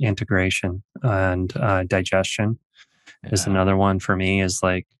on integration, and digestion is Yeah. another one for me, is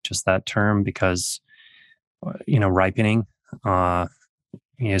like just that term, because ripening, uh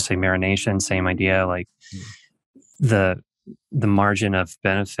say marination, same idea, like Mm. the the margin of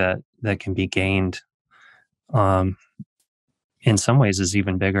benefit that can be gained um in some ways is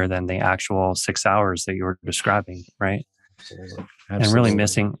even bigger than the actual 6 hours that you were describing, right? Absolutely. And really Absolutely.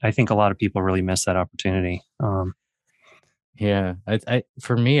 missing, I think a lot of people really miss that opportunity. Yeah. I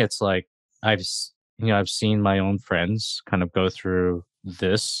for me, it's like I've seen my own friends kind of go through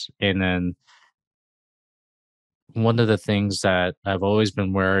this, and then one of the things that I've always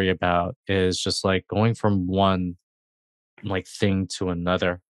been wary about is just like going from one like thing to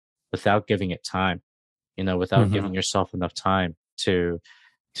another without giving it time, without Hmm. giving yourself enough time to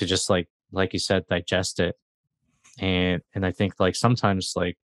just like you said, digest it. And I think like sometimes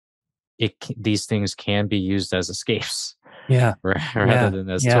like these things can be used as escapes Yeah. rather Yeah. than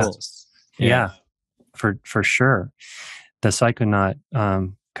as Yeah. tools. Yeah. Yeah. For sure. The psychonaut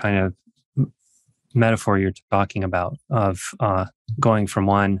kind of metaphor you're talking about of going from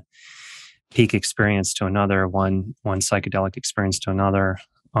one peak experience to another, one psychedelic experience to another.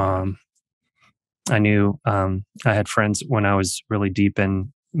 Um, I knew I had friends when I was really deep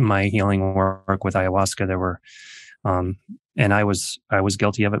in my healing work with ayahuasca. There were, um, and I was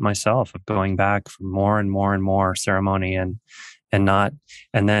guilty of it myself, of going back for more and more and more ceremony and not,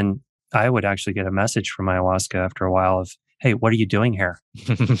 and then I would actually get a message from ayahuasca after a while of, "Hey, what are you doing here?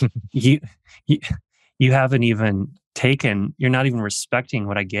 You, you, you haven't even taken. You're not even respecting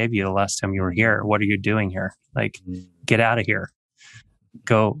what I gave you the last time you were here. What are you doing here? Like, Mm. get out of here."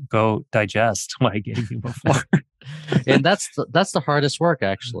 Go digest what I gave you before. And that's the hardest work,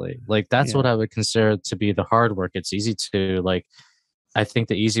 actually. Like that's Yeah. what I would consider to be the hard work. It's easy to like, I think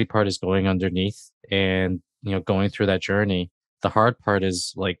the easy part is going underneath and going through that journey. The hard part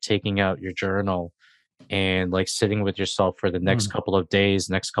is like taking out your journal and like sitting with yourself for the next Mm. couple of days,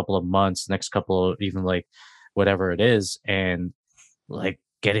 next couple of months, next couple of even like whatever it is, and like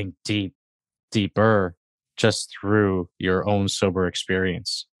getting deeper just through your own sober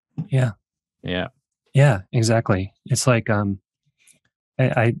experience. Yeah. Yeah. Yeah, exactly. It's like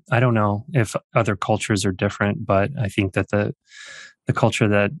I don't know if other cultures are different, but I think that the culture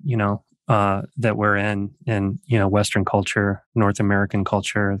that, that we're in, Western culture, North American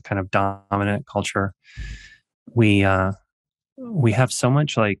culture, kind of dominant culture, we we have so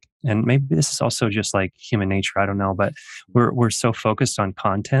much like, and maybe this is also just like human nature, I don't know, but we're so focused on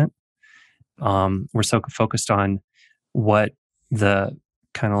content. We're so focused on what the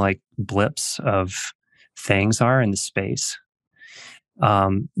kind of like blips of things are in the space,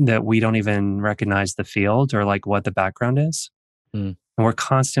 that we don't even recognize the field or like what the background is. Mm, And we're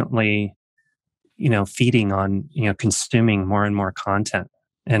constantly, feeding on, consuming more and more content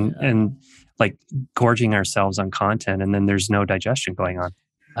yeah. and like gorging ourselves on content. And then there's no digestion going on.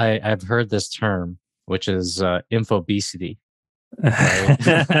 I've heard this term, which is infobesity, right?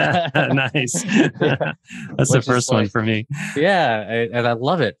 Nice. Yeah, That's the which is first one like, for me. yeah, and I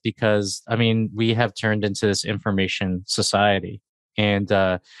love it because I mean we have turned into this information society, and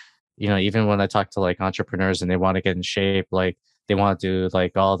even when I talk to like entrepreneurs and they want to get in shape, like they want to do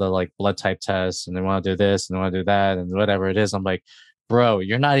like all the like blood type tests and they want to do this and they want to do that and whatever it is. I'm like, bro,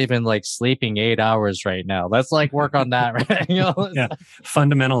 you're not even like sleeping 8 hours right now. Let's like work on that, right? Yeah.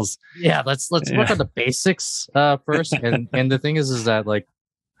 Fundamentals. Yeah, let's work Yeah. on the basics first. And the thing is that like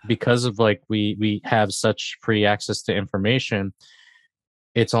because of like we have such free access to information,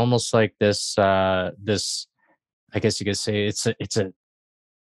 it's almost like this I guess you could say it's a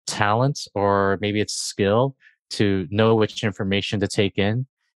talent or maybe it's skill to know which information to take in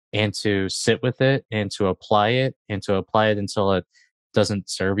and to sit with it and to apply it until it doesn't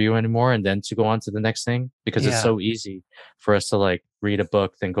serve you anymore and then to go on to the next thing because it's Yeah. so easy for us to like read a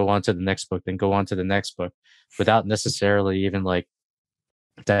book then go on to the next book then go on to the next book without necessarily even like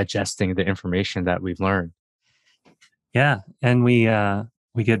digesting the information that we've learned. Yeah. And we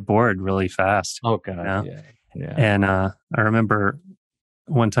get bored really fast, Oh you god, know? yeah. Yeah. And I remember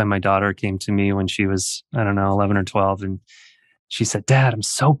one time my daughter came to me when she was, I don't know, 11 or 12, and she said, "Dad, I'm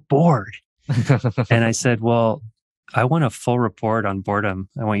so bored." And I said, "Well, I want a full report on boredom.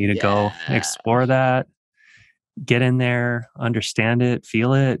 I want you to go Yeah. explore that, get in there, understand it,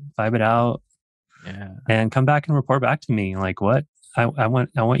 feel it, vibe it out, Yeah. and come back and report back to me. Like what? I want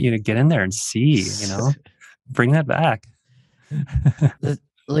you to get in there and see, bring that back." The-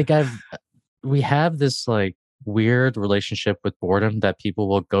 like we have this like weird relationship with boredom that people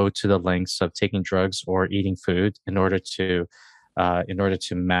will go to the lengths of taking drugs or eating food in order to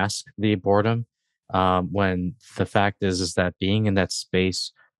mask the boredom. When the fact is that being in that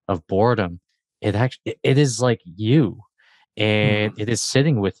space of boredom, it is like you, and Mm, it is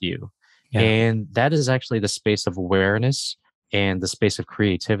sitting with you, yeah. and that is actually the space of awareness and the space of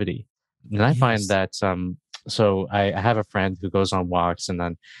creativity. And I find Yes. that so I have a friend who goes on walks and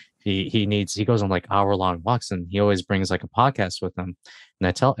then he goes on like hour-long walks and he always brings like a podcast with him. And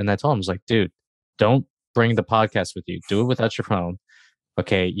I tell him, I was like, dude, don't bring the podcast with you. Do it without your phone.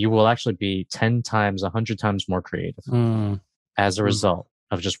 Okay. You will actually be 10 times, 100 times more creative Mm, as a mm, result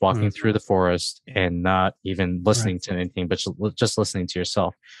of just walking mm, through the forest and not even right. listening to anything, but just listening to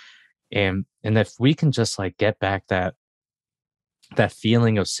yourself. And if we can just like get back that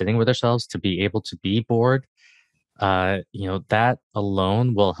feeling of sitting with ourselves, to be able to be bored, that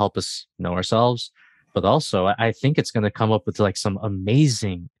alone will help us know ourselves. But also, I think it's going to come up with like some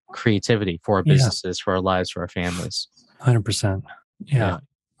amazing creativity for our Yeah. businesses, for our lives, for our families. 100%. Yeah.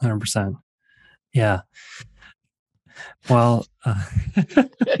 Yeah. 100%. Yeah. Well,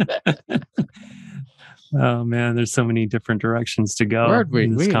 oh man, there's so many different directions to go Word,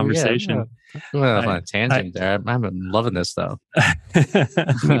 in this yeah, conversation. we went off on I, a I, tangent there. I'm loving this though.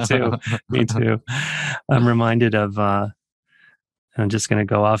 me too. Me too. I'm reminded of, I'm just going to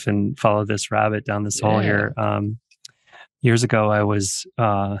go off and follow this rabbit down this hole Yeah. here. Years ago, I was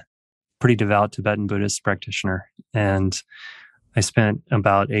pretty devout Tibetan Buddhist practitioner. And I spent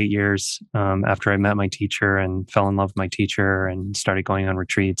about 8 years after I met my teacher and fell in love with my teacher and started going on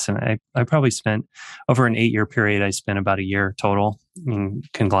retreats. And I probably spent over an 8 year period, I spent about a year total in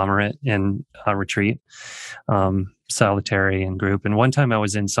conglomerate in retreat, solitary and group. And one time I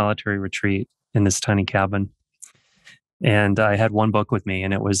was in solitary retreat in this tiny cabin. And I had one book with me,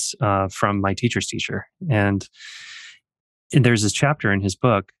 and it was from my teacher's teacher. And there's this chapter in his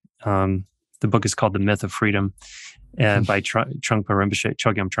book. The book is called The Myth of Freedom, and by Trungpa Rinpoche,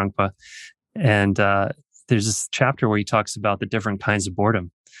 Chogyam Trungpa. And there's this chapter where he talks about the different kinds of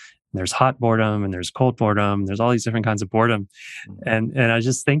boredom. There's hot boredom, and there's cold boredom. There's all these different kinds of boredom. And I was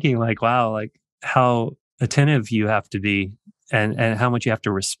just thinking, like, wow, like how attentive you have to be, and how much you have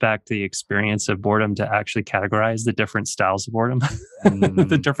to respect the experience of boredom to actually categorize the different styles of boredom,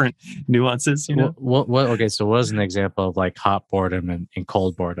 the different nuances, you know? Okay, so what is an example of like hot boredom and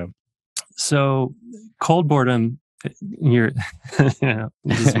cold boredom? So cold boredom, you're,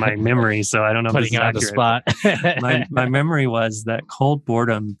 this is my memory, so I don't know if this Putting is you on the accurate. spot. My memory was that cold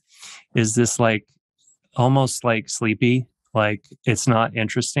boredom is this like almost like sleepy, like it's not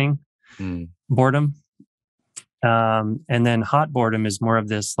interesting boredom. And then hot boredom is more of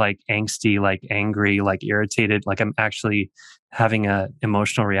this like angsty, like angry, like irritated, like I'm actually having a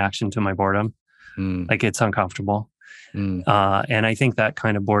emotional reaction to my boredom. Like it's uncomfortable. And I think that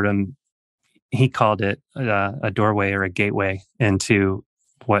kind of boredom, he called it a doorway or a gateway into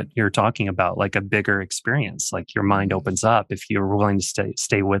what you're talking about, like a bigger experience. Like your mind opens up if you're willing to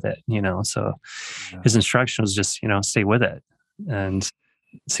stay with it, you know? So his instruction was just, stay with it and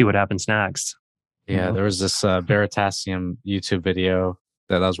see what happens next. Yeah, there was this Veritasium YouTube video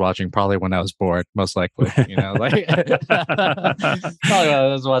that I was watching probably when I was bored, most likely, like probably when I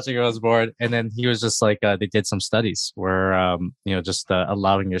was watching when I was bored. And then he was just like, they did some studies where, just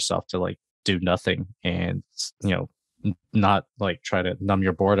allowing yourself to like do nothing and, not like try to numb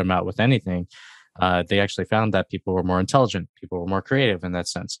your boredom out with anything. They actually found that people were more intelligent, people were more creative in that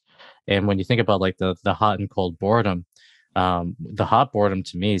sense. And when you think about like the hot and cold boredom, the hot boredom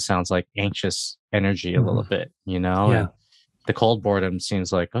to me sounds like anxious energy a little bit, Yeah. and the cold boredom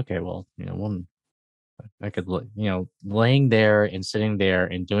seems like, okay, well, I could, laying there and sitting there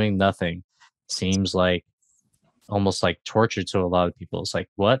and doing nothing seems like almost like torture to a lot of people. It's like,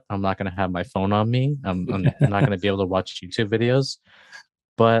 what? I'm not going to have my phone on me. I'm not going to be able to watch YouTube videos.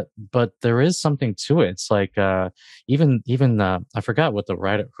 But there is something to it. It's like even I forgot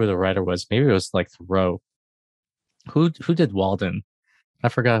who the writer was. Maybe it was like Thoreau. Who did Walden? I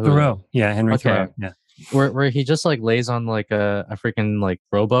forgot who. Thoreau. Yeah, Henry Okay. Thoreau. Yeah. Where he just like lays on like a freaking like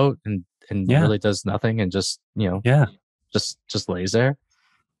rowboat and really does nothing and just just lays there.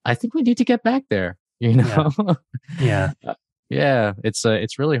 I think we need to get back there. Yeah. Yeah.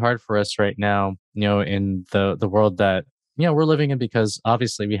 It's really hard for us right now. In the world that we're living in, because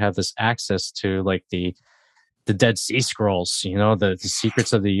obviously we have this access to like the Dead Sea Scrolls, the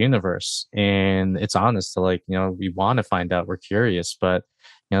secrets of the universe. And it's honest to like, we want to find out, we're curious, but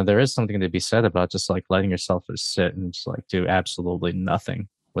there is something to be said about just like letting yourself just sit and just like do absolutely nothing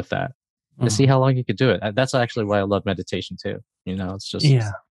with that to see how long you could do it. That's actually why I love meditation too. It's just,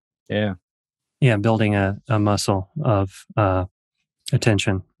 yeah. Building a muscle of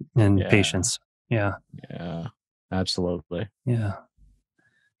attention and patience. Yeah. Yeah, absolutely. Yeah.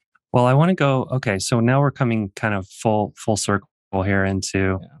 Well, I want to go. Okay, so now we're coming kind of full circle here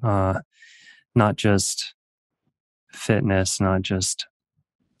into not just fitness, not just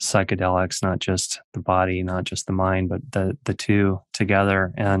psychedelics, not just the body, not just the mind, but the two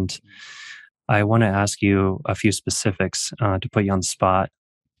together. And I want to ask you a few specifics to put you on the spot.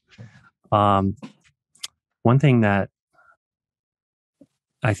 One thing that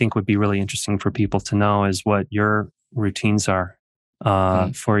I think would be really interesting for people to know is what your routines are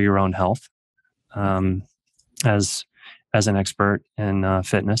for your own health, as an expert in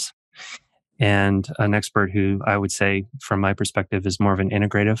fitness, and an expert who I would say, from my perspective, is more of an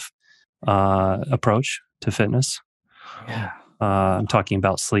integrative approach to fitness. Yeah. I'm talking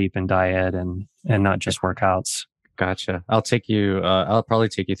about sleep and diet and not just workouts. Gotcha. I'll take you. I'll probably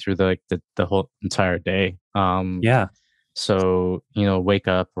take you through the whole entire day. Yeah. So wake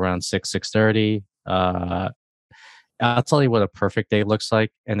up around 6:30. I'll tell you what a perfect day looks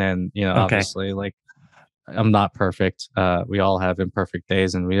like, and then Okay. obviously, like, I'm not perfect. We all have imperfect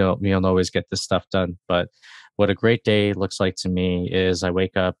days, and we don't always get this stuff done. But what a great day looks like to me is I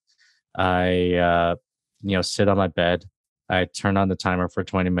wake up, I sit on my bed, I turn on the timer for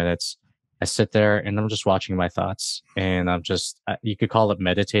 20 minutes. I sit there and I'm just watching my thoughts, and I'm just you could call it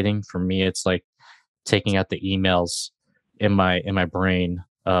meditating. For me, it's like taking out the emails in my brain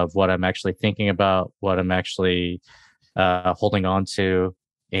of what I'm actually thinking about, what I'm actually holding on to,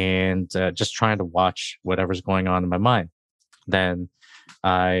 and just trying to watch whatever's going on in my mind. Then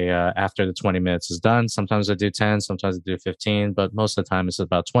after the 20 minutes is done, sometimes I do 10, sometimes I do 15, but most of the time it's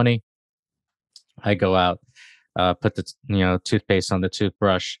about 20. I go out, put the toothpaste on the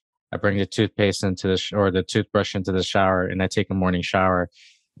toothbrush. I bring the toothpaste into or the toothbrush into the shower, and I take a morning shower.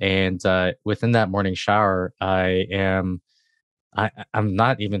 And within that morning shower, I'm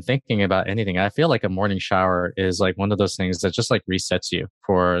not even thinking about anything. I feel like a morning shower is like one of those things that just like resets you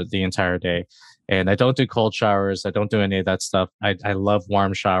for the entire day. And I don't do cold showers. I don't do any of that stuff. I love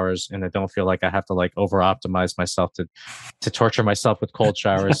warm showers, and I don't feel like I have to like over optimize myself to torture myself with cold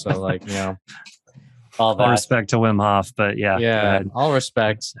showers. So like, all All that. respect to Wim Hof, but yeah, go Yeah, ahead. all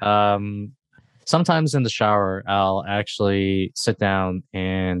respect. Sometimes in the shower, I'll actually sit down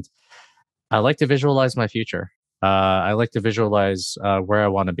and I like to visualize my future. I like to visualize where I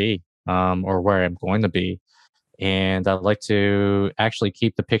want to be, or where I'm going to be, and I like to actually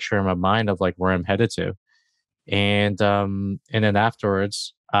keep the picture in my mind of like where I'm headed to. And then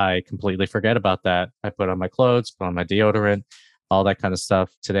afterwards, I completely forget about that. I put on my clothes, put on my deodorant, all that kind of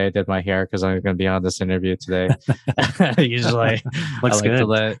stuff. Today I did my hair because I'm going to be on this interview today. Usually, I Looks like to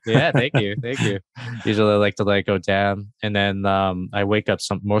good. yeah, thank you. Usually, I like to let it go down, and then I wake up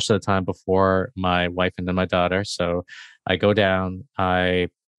most of the time before my wife and then my daughter. So I go down, I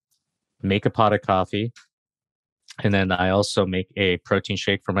make a pot of coffee, and then I also make a protein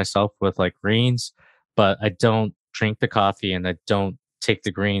shake for myself with like greens, but I don't drink the coffee and I don't take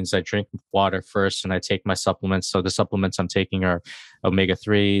the greens. I drink water first and I take my supplements. So the supplements I'm taking are omega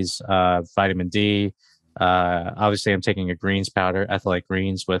 3s, vitamin D. Obviously, I'm taking a greens powder, Athletic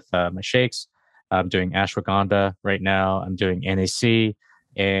Greens, with my shakes. I'm doing ashwagandha right now. I'm doing NAC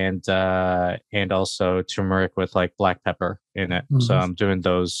and also turmeric with like black pepper in it. So Mhm. I'm doing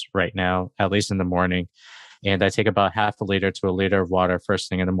those right now, at least in the morning, and I take about half a liter to a liter of water first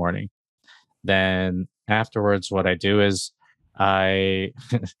thing in the morning. Then afterwards, what I do is I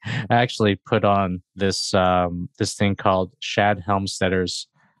actually put on this thing called Shad Helmstetter's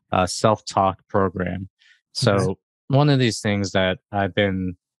self talk program. Okay. So one of these things that I've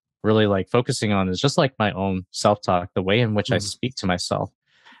been really like focusing on is just like my own self talk, the way in which I Mhm. speak to myself.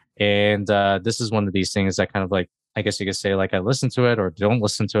 And this is one of these things that kind of like, I guess you could say, like, I listen to it or don't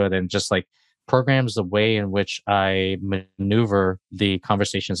listen to it, and just like programs the way in which I maneuver the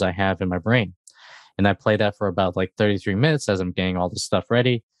conversations I have in my brain. And I play that for about like 33 minutes as I'm getting all this stuff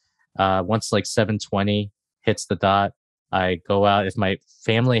ready. Once like 7:20 hits the dot, I go out. If my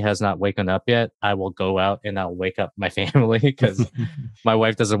family has not waken up yet, I will go out and I'll wake up my family because my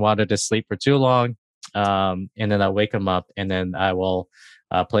wife doesn't want her to sleep for too long. And then I'll wake them up, and then I will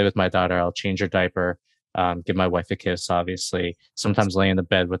play with my daughter. I'll change her diaper, give my wife a kiss, obviously. Sometimes lay in the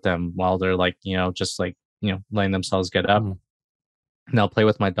bed with them while they're like, just like, letting themselves get up. Mhm. And I'll play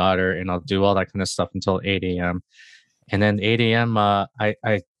with my daughter and I'll do all that kind of stuff until 8 a.m. And then 8 a.m.,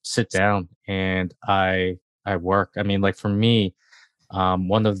 I sit down and I work. I mean, like for me,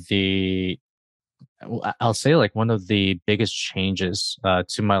 one of the I'll say like one of the biggest changes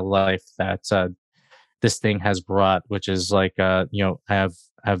to my life that this thing has brought, which is like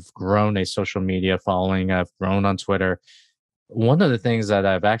I've grown a social media following. I've grown on Twitter. One of the things that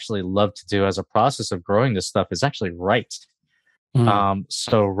I've actually loved to do as a process of growing this stuff is actually write. Mm.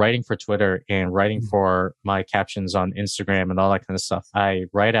 So writing for Twitter and writing Mm. for my captions on Instagram and all that kind of stuff. I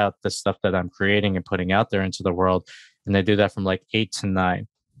write out the stuff that I'm creating and putting out there into the world. And I do that from like 8 to 9.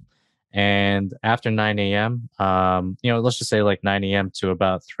 And after 9 a.m., let's just say like 9 a.m. to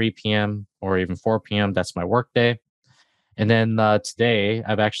about 3 p.m. or even 4 p.m., that's my work day. And then today,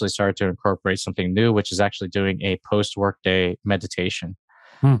 I've actually started to incorporate something new, which is actually doing a post workday meditation.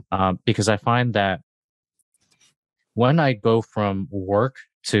 Mm. Because I find that when I go from work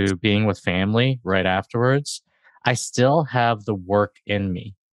to being with family right afterwards, I still have the work in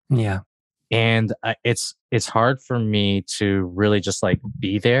me. Yeah. And it's hard for me to really just like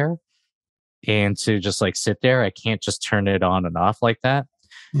be there and to just like sit there, I can't just turn it on and off like that.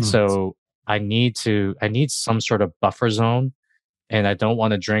 Mm. So I need some sort of buffer zone, and I don't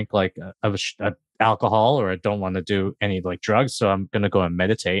want to drink like a alcohol, or I don't want to do any like drugs. So I'm going to go and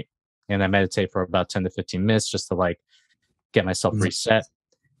meditate, and I meditate for about 10 to 15 minutes just to like get myself Mm. reset,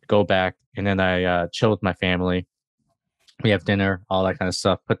 go back, and then I chill with my family. We have dinner, all that kind of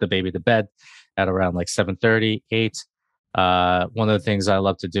stuff. Put the baby to bed at around like 7:30, 8. One of the things I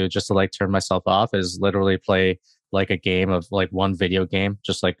love to do just to like turn myself off is literally play like a game of like one video game,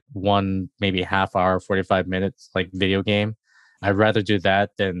 just like one maybe half hour, 45 minutes like video game. I'd rather do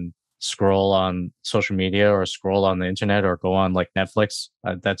that than scroll on social media or scroll on the internet or go on like Netflix.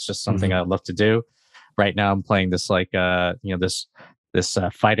 That's just something Mhm. I love to do. Right now I'm playing this like this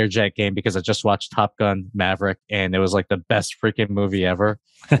fighter jet game because I just watched Top Gun Maverick, and it was like the best freaking movie ever.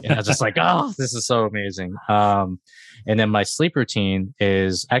 And I was just like, oh, this is so amazing. And then my sleep routine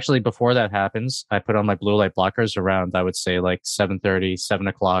is actually before that happens, I put on my blue light blockers around, I would say like 7:30, 7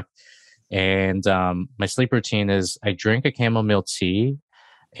 o'clock. And my sleep routine is I drink a chamomile tea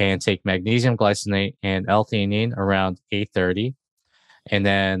and take magnesium glycinate and L-theanine around 8:30. And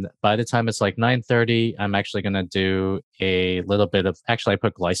then by the time it's like 9:30, I'm actually gonna do a little bit of, actually I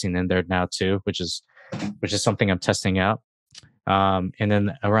put glycine in there now too, which is something I'm testing out. And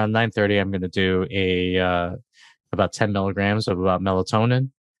then around 9:30, I'm gonna do a about 10 milligrams of about melatonin.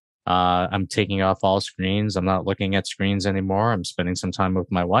 I'm taking off all screens. I'm not looking at screens anymore. I'm spending some time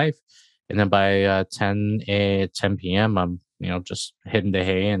with my wife. And then by 10 p.m., I'm, just hitting the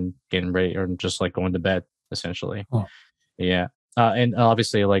hay and getting ready, or just like going to bed essentially. Oh. Yeah. And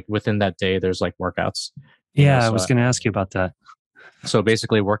obviously like within that day, there's like workouts, Yeah, I was so going to ask you about that. so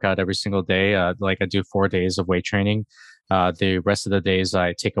basically work out every single day. Like I do 4 days of weight training. The rest of the days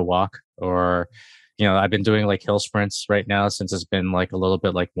I take a walk, or, I've been doing like hill sprints right now since it's been like a little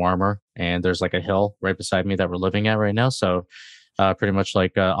bit like warmer, and there's like a hill right beside me that we're living at right now. So pretty much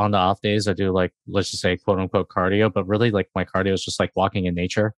like on the off days, I do like, let's just say quote unquote cardio, but really like my cardio is just like walking in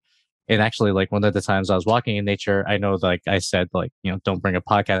nature. And actually, like one of the times I was walking in nature, I know like I said, like, don't bring a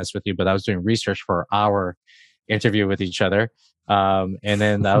podcast with you, but I was doing research for our interview with each other. And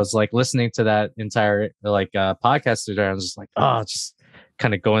then I was like listening to that entire like podcast today. I was just like, oh, just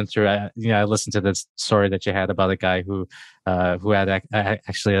kind of going through. I listened to this story that you had about a guy who had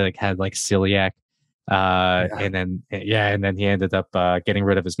actually like had like celiac, Yeah. and then he ended up getting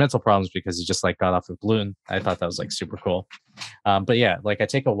rid of his mental problems because he just like got off of gluten. I thought that was like super cool. But yeah, like I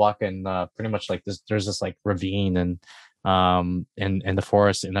take a walk in pretty much like this. There's this like ravine and in the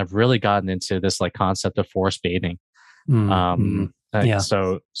forest, and I've really gotten into this like concept of forest bathing. Mm-hmm. Yeah.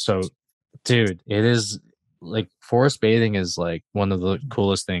 So dude, it is like forest bathing is like one of the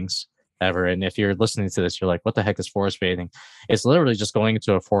coolest things ever. And if you're listening to this, you're like, what the heck is forest bathing? It's literally just going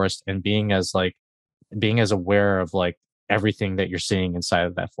into a forest and being as aware of like everything that you're seeing inside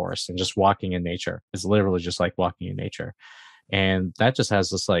of that forest, and just walking in nature. It's literally just like walking in nature. And that just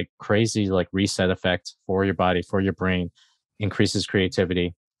has this like crazy like reset effect for your body, for your brain, increases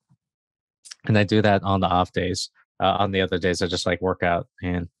creativity. And I do that on the off days. On the other days, I just like work out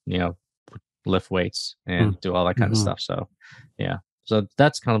and, lift weights and do all that kind of Mm-hmm. stuff. So, yeah. So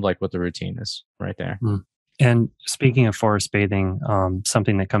that's kind of like what the routine is right there. Mm. And speaking of forest bathing,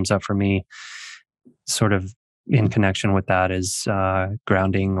 something that comes up for me, sort of in connection with that, is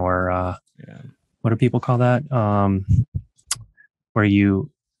grounding, or Yeah. what do people call that? Where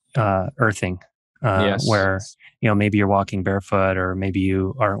you earthing, Yes. where maybe you're walking barefoot, or maybe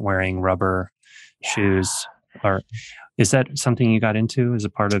you aren't wearing rubber shoes. Or is that something you got into as a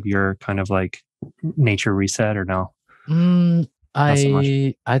part of your kind of like nature reset, or no? Mm, Not so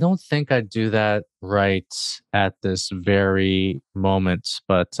much. I don't think I do that right at this very moment,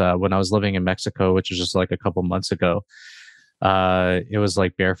 but when I was living in Mexico, which was just like a couple months ago, it was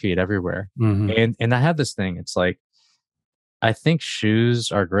like bare feet everywhere. Mm-hmm. And I have this thing. It's like I think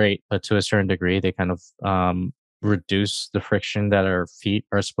shoes are great, but to a certain degree, they kind of reduce the friction that our feet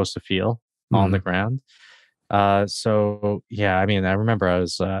are supposed to feel on Mm-hmm. the ground. So yeah, I mean, I remember I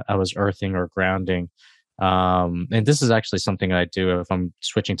was earthing or grounding, and this is actually something I do if I'm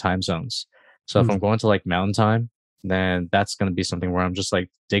switching time zones. So if I'm going to like mountain time, then that's going to be something where I'm just like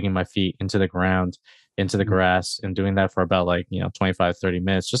digging my feet into the ground, into the grass, and doing that for about like 25, 30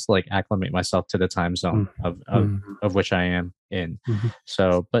 minutes, just to like acclimate myself to the time zone Mm-hmm. of which I am in. Mm-hmm.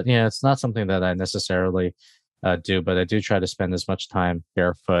 So, but yeah, it's not something that I necessarily do, but I do try to spend as much time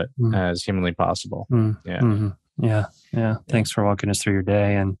barefoot as humanly possible. Yeah. Mm-hmm. Yeah. Yeah. Thanks for walking us through your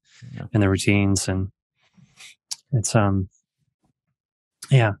day and the routines. And it's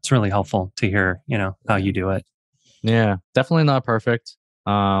it's really helpful to hear how you do it. Yeah, definitely not perfect,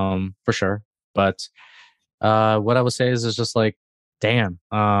 for sure. But what I would say is just like, damn,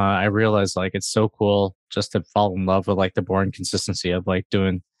 I realized like it's so cool just to fall in love with like the boring consistency of like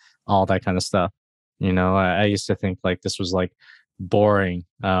doing all that kind of stuff. I used to think like this was like boring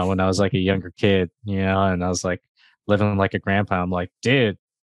when I was like a younger kid, and I was like living like a grandpa. I'm like, dude,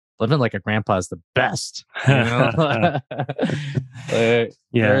 living like a grandpa is the best, Yeah.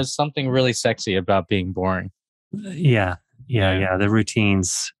 There's something really sexy about being boring. Yeah. Yeah. Yeah. Yeah. The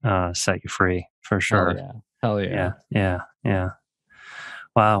routines set you free for Hell sure. yeah. Hell yeah. Yeah. Yeah. Yeah.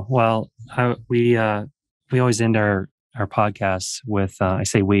 Wow. Well, we always end our podcasts with I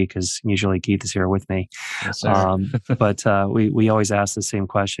say we because usually Keith is here with me. Yes, sir. But we always ask the same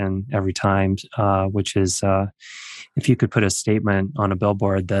question every time, which is if you could put a statement on a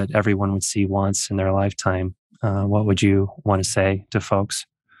billboard that everyone would see once in their lifetime, what would you want to say to folks?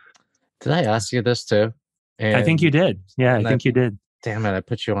 Did I ask you this too? I think you did. Yeah, I and I think you did. damn it, I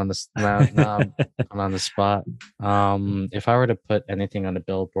put you on this now. I'm on the spot. If I were to put anything on a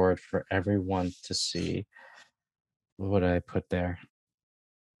billboard for everyone to see, what would I put there?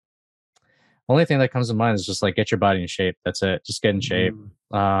 Only thing that comes to mind is just like get your body in shape. That's it. Just get in shape.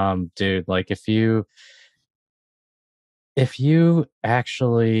 Dude, like if you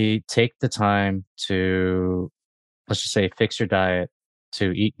actually take the time to, let's just say, fix your diet,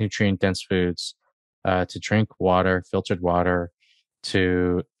 to eat nutrient dense foods, to drink water, filtered water,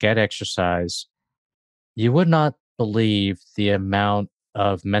 to get exercise, you would not believe the amount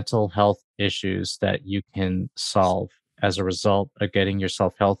of mental health issues that you can solve as a result of getting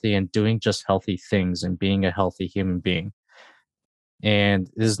yourself healthy and doing just healthy things and being a healthy human being. And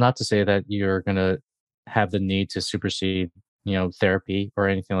this is not to say that you're going to have the need to supersede, therapy or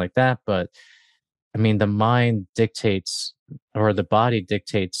anything like that. But I mean, the mind dictates, or the body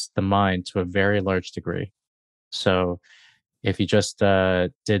dictates the mind to a very large degree. So if you just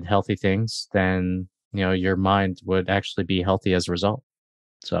did healthy things, then, your mind would actually be healthy as a result.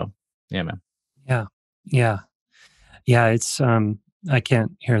 So, yeah, man. Yeah. Yeah. Yeah. It's I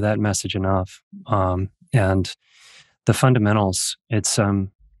can't hear that message enough. And the fundamentals, it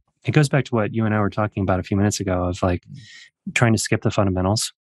goes back to what you and I were talking about a few minutes ago of like trying to skip the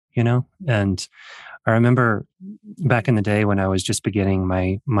fundamentals, and I remember back in the day when I was just beginning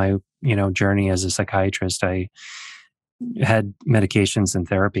my journey as a psychiatrist, I had medications and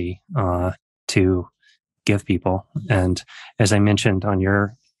therapy to give people. And as I mentioned on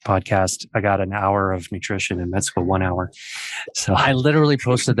your podcast, I got an hour of nutrition in med school, 1 hour. So I literally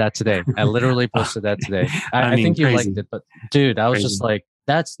posted that today. I I mean, think you crazy. liked it, but dude, I was Crazy. just like,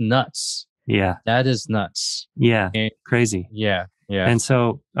 that's nuts. Yeah. That is nuts. Yeah. And Crazy. yeah. Yeah. And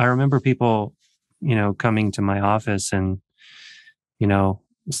so I remember people, coming to my office and,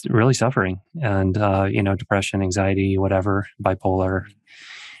 really suffering and, depression, anxiety, whatever, bipolar.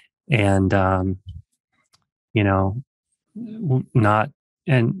 And, not,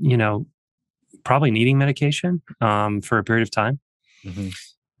 and, probably needing medication, for a period of time. Mhm.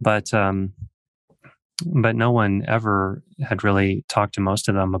 But no one ever had really talked to most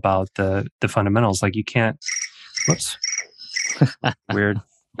of them about the fundamentals. Like you can't, whoops, weird.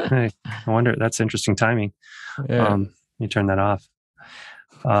 Hey, I wonder, that's interesting timing. Yeah. You turn that off.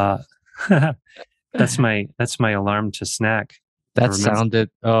 That's my alarm to snack. That sounded.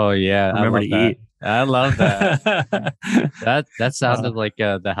 Oh yeah, I Remember love to that. eat. I love that. That sounded like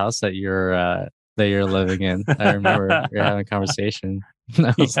the house that you're living in. I remember you're having a conversation.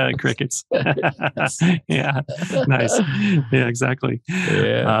 Yeah, crickets. Yeah, nice. Yeah, exactly.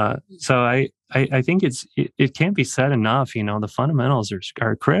 Yeah. So I think it can't be said enough. The fundamentals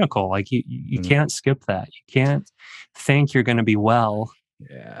are critical. Like you can't skip that. You can't think you're going to be well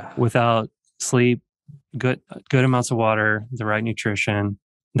Yeah. without sleep, good amounts of water, the right nutrition,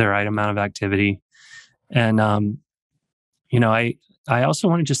 the right amount of activity, and I also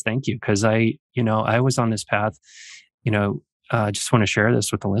want to just thank you because I was on this path. Just want to share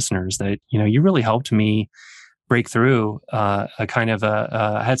this with the listeners that you really helped me break through a kind of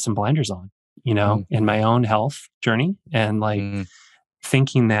I had some blinders on, in my own health journey and like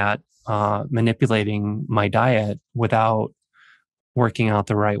thinking that manipulating my diet without working out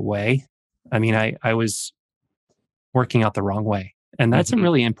the right way. I mean, I was working out the wrong way. And that's a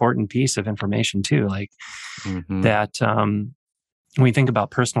really important piece of information too. Like that, when we think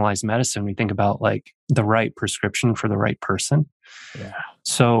about personalized medicine, we think about like the right prescription for the right person. Yeah.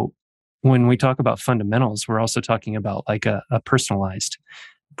 So when we talk about fundamentals, we're also talking about like a personalized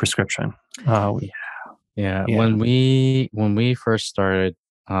prescription. Yeah. When we first started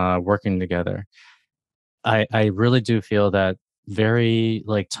working together, I really do feel that very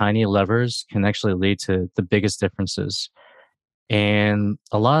like tiny levers can actually lead to the biggest differences. And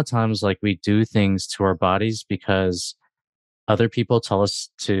a lot of times, like, we do things to our bodies because other people tell us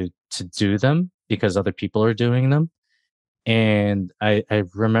to do them because other people are doing them. And I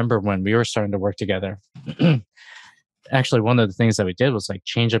remember when we were starting to work together, actually one of the things that we did was like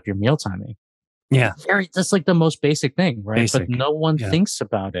change up your meal timing. Yeah. That's like the most basic thing, right? But Basic. no one Yeah. thinks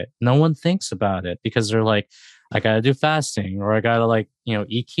about it. No one thinks about it because they're like, I gotta do fasting, or I gotta, like,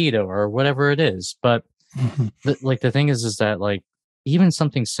 eat keto or whatever it is. But Mhm. the thing is that, like, even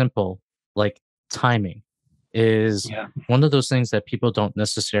something simple like timing is Yeah. one of those things that people don't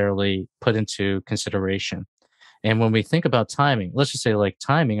necessarily put into consideration. And when we think about timing, let's just say like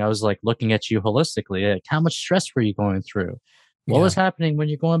timing, I was like looking at you holistically, like how much stress were you going through? What Yeah. was happening when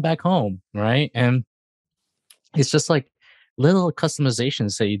you're going back home? Right. And it's just like little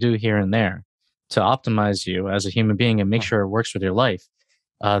customizations that you do here and there to optimize you as a human being and make Right. sure it works with your life.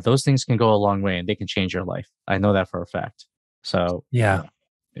 Those things can go a long way and they can change your life. I know that for a fact. So, Yeah.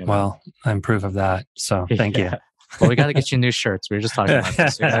 yeah, man. Well, I'm proof of that. So thank you. Yeah. Well, we got to get you new shirts. We were just talking about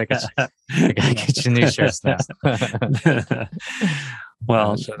this. We got to Yeah. get you new shirts now.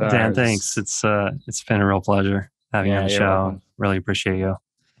 Well, Shut Dan, ours. thanks. It's been a real pleasure having you on Yeah, the you're show. welcome. Really appreciate you.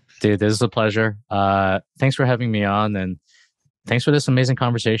 Dude, this is a pleasure. Thanks for having me on, and thanks for this amazing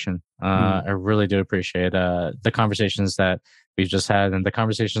conversation. Mm, I really do appreciate the conversations that we've just had and the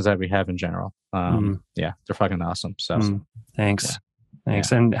conversations that we have in general. mm, Yeah, they're fucking awesome. So, mm. yeah, Thanks.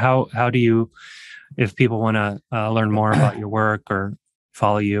 Thanks. yeah. And how do you, if people want to learn more about your work or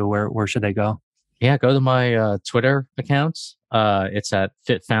follow you, where should they go? Yeah, go to my Twitter accounts. It's at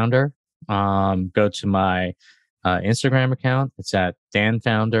Fit Founder. Go to my Instagram account. It's at Dan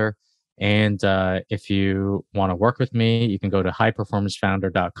Founder. And if you want to work with me, you can go to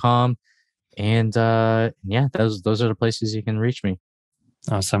highperformancefounder.com. And yeah, those are the places you can reach me.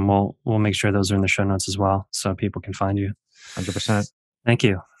 Awesome. We'll make sure those are in the show notes as well, so people can find you. 100%. Thank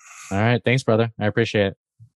you. All right. Thanks, brother. I appreciate it.